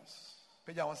up your hands.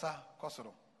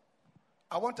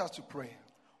 I want us to pray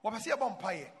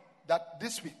that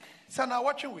this week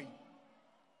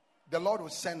the Lord will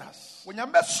send us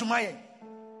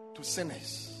to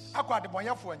sinners.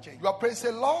 You are praying,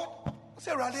 say, Lord,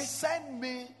 send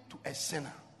me to a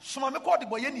sinner.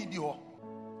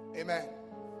 Amen.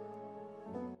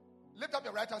 Lift up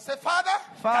your right hand. Say, Father,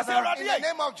 in the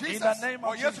name of Jesus,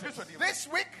 this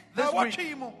week,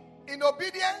 in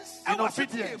obedience, I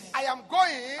am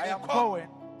going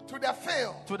to the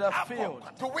field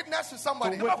to witness to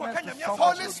somebody.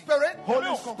 Holy Spirit,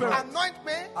 anoint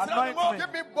me.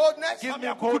 Give me boldness.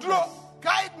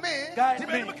 Guide me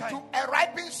to a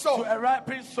ripened soul.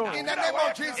 In the name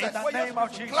of Jesus. In the name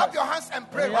of Jesus. Clap your hands and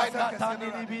pray right now. Clap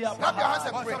your hands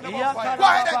and pray. Go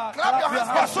ahead and clap your hands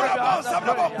and pray.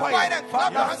 Go ahead and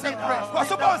clap your hands and pray.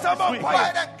 Go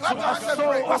ahead and clap your hands and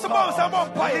pray.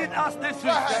 Lead us this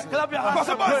week. Clap your hands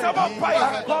and pray.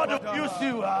 God will use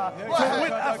you to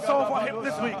win a soul for him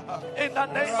this week. In the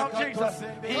name of Jesus.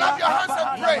 Clap your hands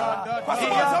and pray.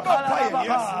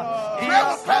 Pray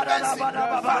with fervency.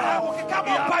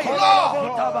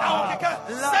 Lord,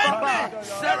 send me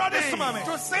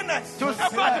to sinners.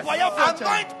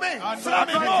 Anoint me.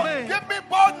 Give me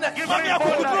boldness.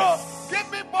 Give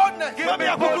me boldness.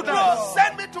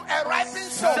 Send me to a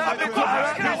ripened soul.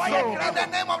 In the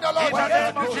name of the Lord.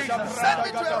 Send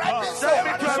me to a ripened soul.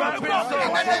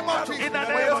 In the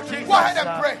name of Jesus. Go ahead and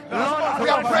pray. We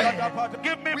are praying.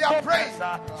 We are praying.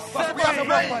 We are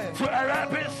praying to a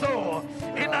ripened soul.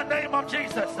 In the name of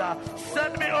Jesus.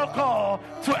 Send me, oh God,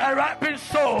 to a ripened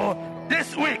soul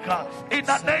this week. In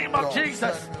the name of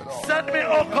Jesus. Send me,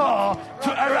 oh God,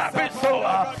 to a ripened soul.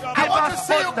 I want to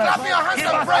see you clap your hands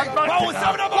and pray. Clap your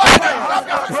hands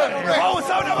and pray.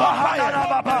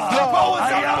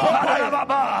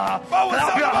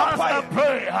 Clap your hands and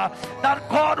pray that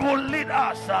God will lead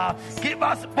us, give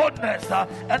us boldness,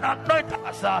 and anoint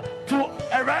us to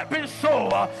a ripened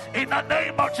soul. In the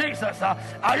name of Jesus.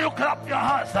 Are you clap your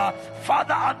hands?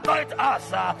 Father, anoint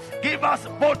us, give us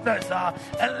boldness,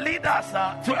 and lead us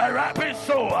to a ripened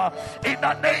soul. In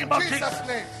the name of Jesus.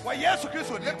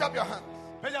 Lift up your hands.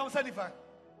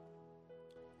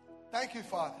 Thank you,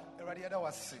 Father,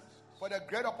 for the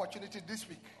great opportunity this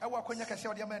week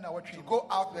to go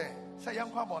out there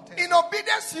in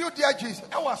obedience to you, dear Jesus,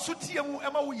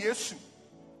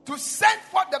 to send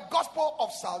forth the gospel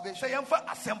of salvation,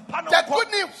 the good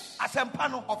news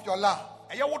of your love.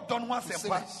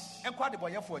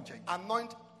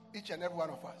 Anoint each and every one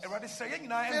of us.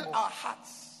 Fill our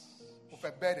hearts with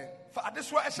a burden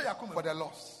for the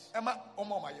lost.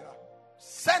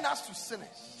 Send us to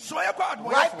sinners,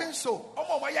 ripen soul,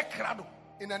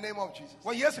 in the name of Jesus.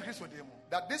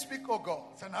 That this week, oh God,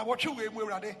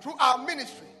 through our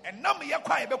ministry,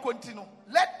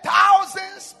 let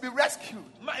thousands be rescued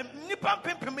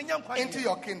into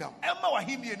your kingdom.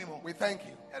 We thank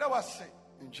you.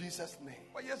 In Jesus' name.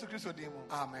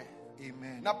 Amen.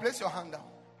 Amen. Now place your hand down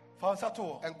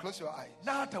and close your eyes.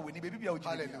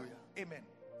 Hallelujah. Amen.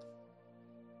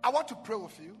 I want to pray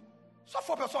with you.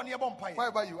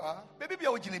 Wherever you are,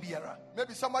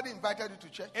 maybe somebody invited you to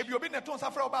church, or you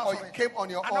came on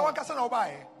your own.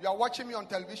 You are watching me on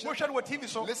television,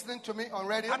 listening to me on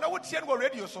radio,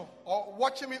 or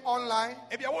watching me online.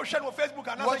 You want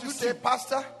to say,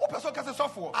 Pastor,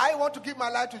 I want to give my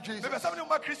life to Jesus.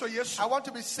 I want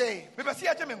to be saved.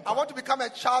 I want to become a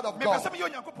child of God.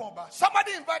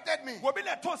 Somebody invited me, or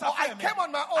I came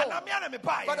on my own,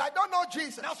 but I don't know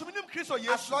Jesus as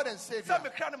Lord and Savior.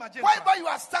 Wherever you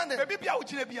are standing,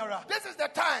 this is the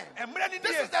time.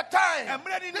 This is the time.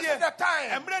 This is the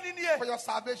time for your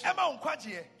salvation.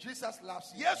 Jesus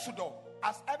loves you.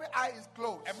 As every eye is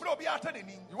closed,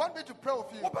 you want me to pray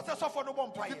with you to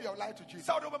give your life to Jesus.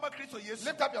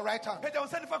 Lift up your right hand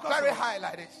very high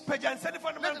like this. Lift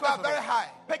it up very high.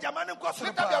 Lift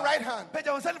up your right hand very,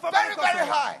 very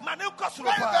high.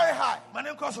 Very, very high.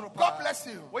 God bless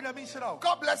you.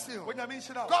 God bless you.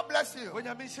 God bless you.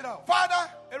 Father,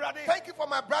 thank you for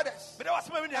my brothers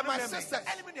and my sisters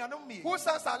whose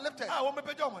sons are lifted.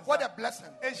 What a blessing.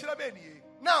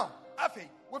 Now,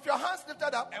 with your hands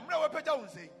lifted up,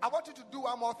 I want you to do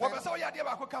one more thing.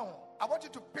 I want you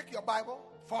to pick your Bible.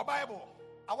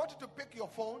 I want you to pick your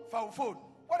phone.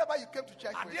 Whatever you came to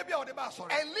church with,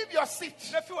 and leave your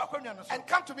seat and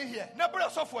come to me here.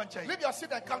 Leave your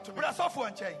seat and come to me.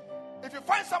 If you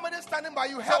find somebody standing by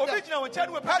you, help them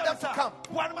to come.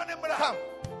 Come.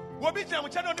 Don't leave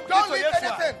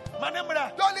anything.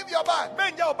 Don't leave your bag.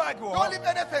 Don't leave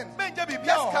anything.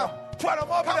 Just come. Come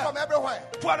from everywhere.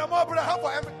 Come from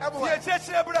everywhere.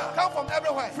 Come from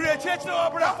everywhere.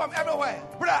 Come from everywhere.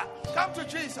 Come to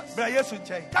Jesus.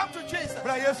 Come to Jesus.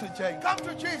 Come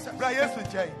to Jesus.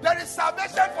 There is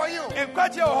salvation for you.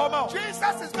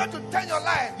 Jesus is going to turn your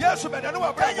life.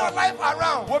 Turn your life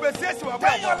around.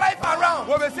 Turn your life around.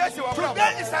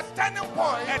 Today is a turning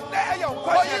point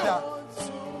for you.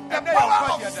 The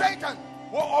power of Satan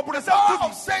The power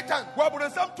of Satan,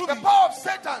 the power of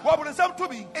Satan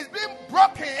is being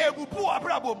broken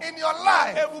in your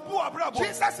life.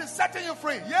 Jesus is setting you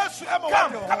free.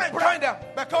 Come and join them.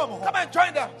 Come and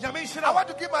join them. I want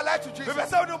to give my life to Jesus.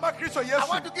 I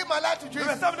want to give my life to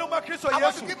Jesus. I want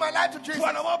to give my life to Jesus.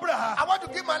 I want to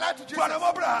give my life to Jesus.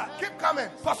 Keep coming.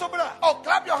 Oh,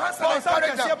 clap your hands and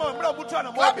encourage them.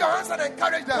 Clap your hands and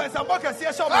encourage them.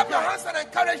 Clap your hands and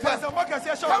encourage them.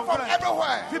 Come from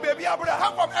everywhere.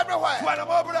 Come from everywhere.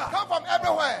 Come from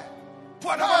everywhere.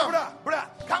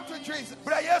 Come to Jesus.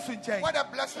 What a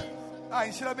blessing.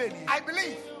 I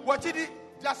believe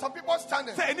there are some people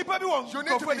standing. You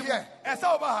need to be here.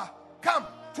 Come.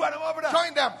 Join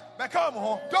them.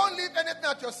 Don't leave anything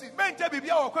at your seat.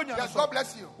 Yes, God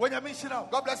bless you.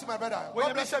 God bless you, my brother.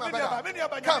 God bless you, my brother.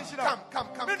 Come.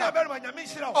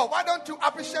 Oh, why don't you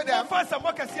appreciate them?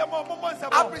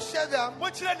 Appreciate them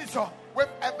with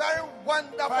a very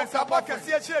wonderful cup.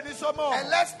 And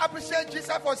let's appreciate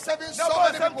Jesus for saving so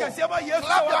many people.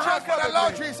 Clap your hands for the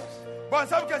Lord Jesus.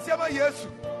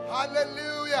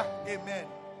 Hallelujah. Amen.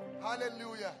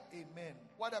 Hallelujah. Amen.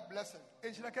 What a blessing.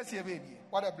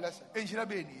 What a blessing.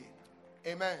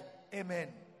 Amen. Amen.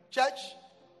 Church,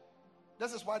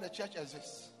 this is why the church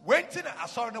exists.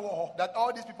 That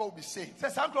all these people will be saved.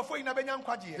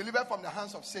 Delivered from the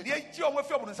hands of Satan.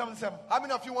 How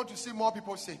many of you want to see more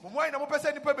people saved?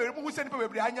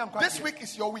 This week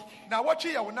is your week.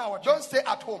 Don't stay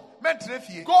at home.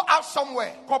 Go out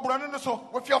somewhere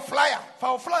with your flyer.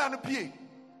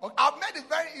 I've made it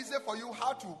very easy for you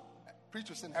how to preach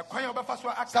to sinners.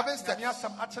 7 steps.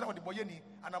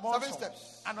 7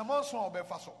 steps.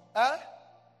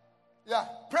 Yeah.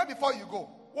 Pray before you go.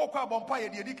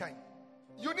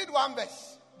 You need one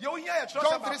verse. John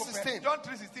 3:16.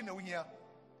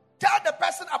 Tell the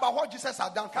person about what Jesus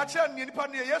has done for you.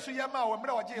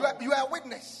 You are a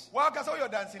witness.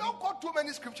 Don't quote too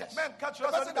many scriptures. The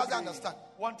person doesn't understand.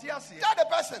 Tell the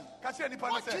person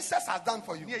what Jesus has done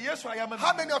for you.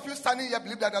 How many of you standing here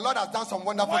believe that the Lord has done some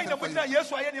wonderful things for you?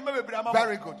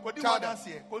 Very good. Tell them.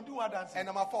 And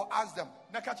number 4, ask them,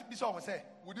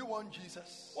 would you want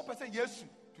Jesus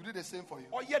to do the same for you?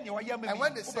 And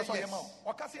when they say yes,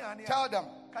 tell them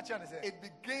it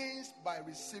begins by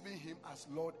receiving Him as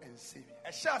Lord and Savior.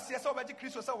 After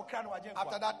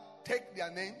that, take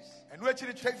their names,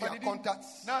 take their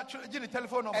contacts, and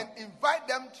invite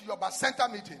them to your Bacenta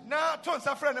meeting. And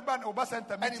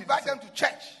invite them to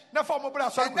church.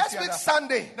 And next week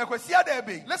Sunday,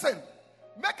 listen,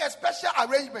 make a special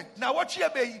arrangement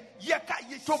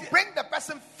to bring the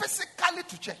person physically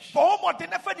to church. Tell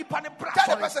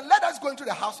the person, let us go into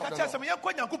the house of the Lord.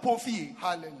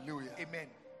 Hallelujah. Amen.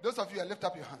 Those of you, lift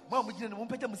up your hands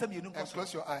and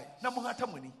close your eyes.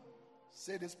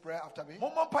 Say this prayer after me.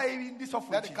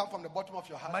 Let it come from the bottom of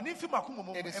your heart.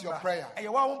 It is your prayer.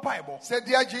 Say,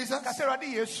 dear Jesus,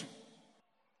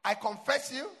 I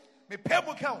confess you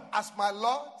as my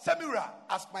Lord,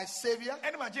 as my Savior.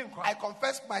 I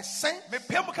confess my sin.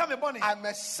 I'm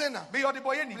a sinner.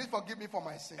 Please forgive me for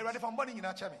my sins.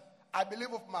 I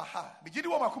believe with my heart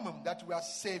that you are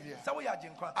Savior.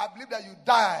 I believe that you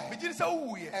died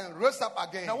and rose up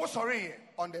again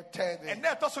on the 3rd day.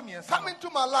 Come into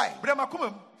my life.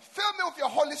 Fill me with your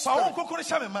Holy Spirit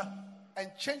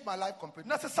and change my life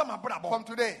completely. From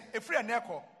today,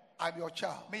 I'm your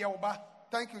child.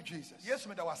 Thank you, Jesus,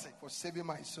 for saving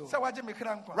my soul.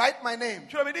 Write my name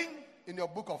in your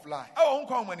book of life.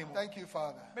 Thank you,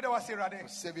 Father, for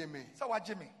saving me.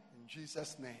 In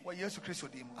Jesus' name.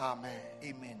 Amen.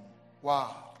 Amen.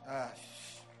 Wow.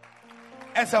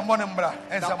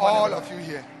 Now all of you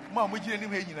here, a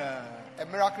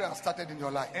miracle has started in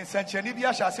your life.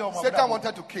 Satan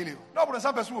wanted to kill you. My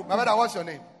brother, what's your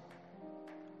name?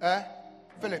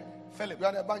 Philip. You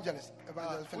are the evangelist.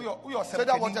 Philip.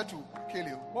 Satan wanted to kill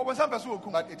you,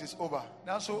 but it is over.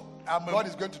 God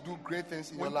is going to do great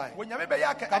things in your life.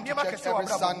 Come to church every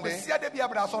Sunday.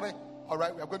 All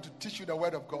right, we are going to teach you the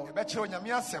word of God.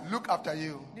 Look after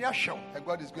you, and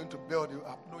God is going to build you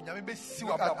up.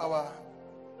 Look at our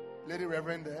lady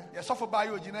reverend there.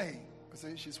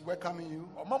 She's welcoming you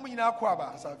as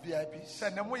our VIPs.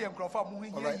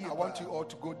 All right, I want you all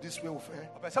to go this way with her.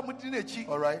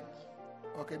 All right,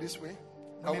 okay, this way.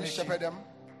 Can we shepherd them?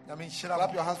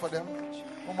 Clap your hands for them.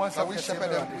 Can we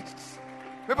shepherd them, please?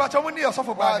 While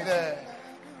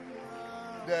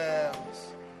the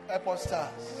airport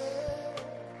stars.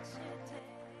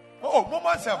 Oh, one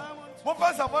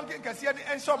can see the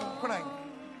end shop crying.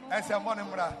 And some money, and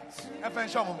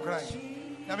shop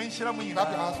crying. Clap your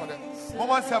hands for them. Clap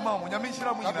your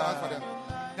hands for them.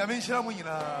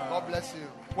 God bless you.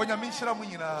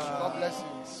 God bless you.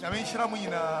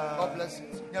 God bless you.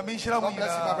 God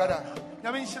bless you, my brother.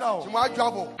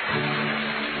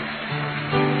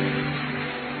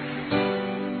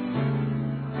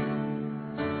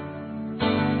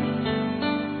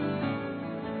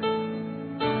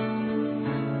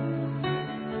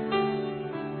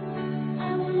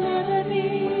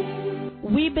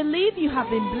 We believe you have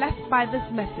been blessed by this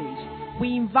message.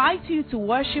 We invite you to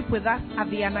worship with us at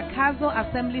the Anagkazo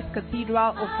Assemblies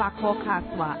Cathedral, Ofako,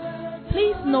 Kaswa.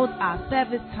 Please note our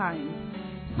service times.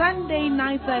 Sunday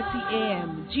 9:30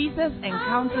 a.m. Jesus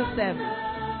Encounter Service.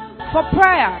 For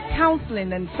prayer,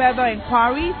 counseling and further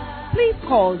inquiries, please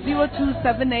call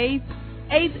 0278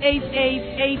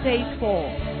 888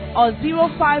 884 or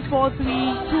 0543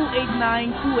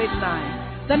 289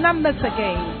 289. The numbers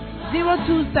again,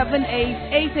 0278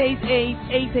 888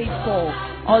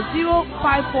 884 or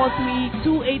 0543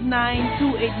 289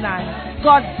 289.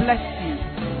 God bless you.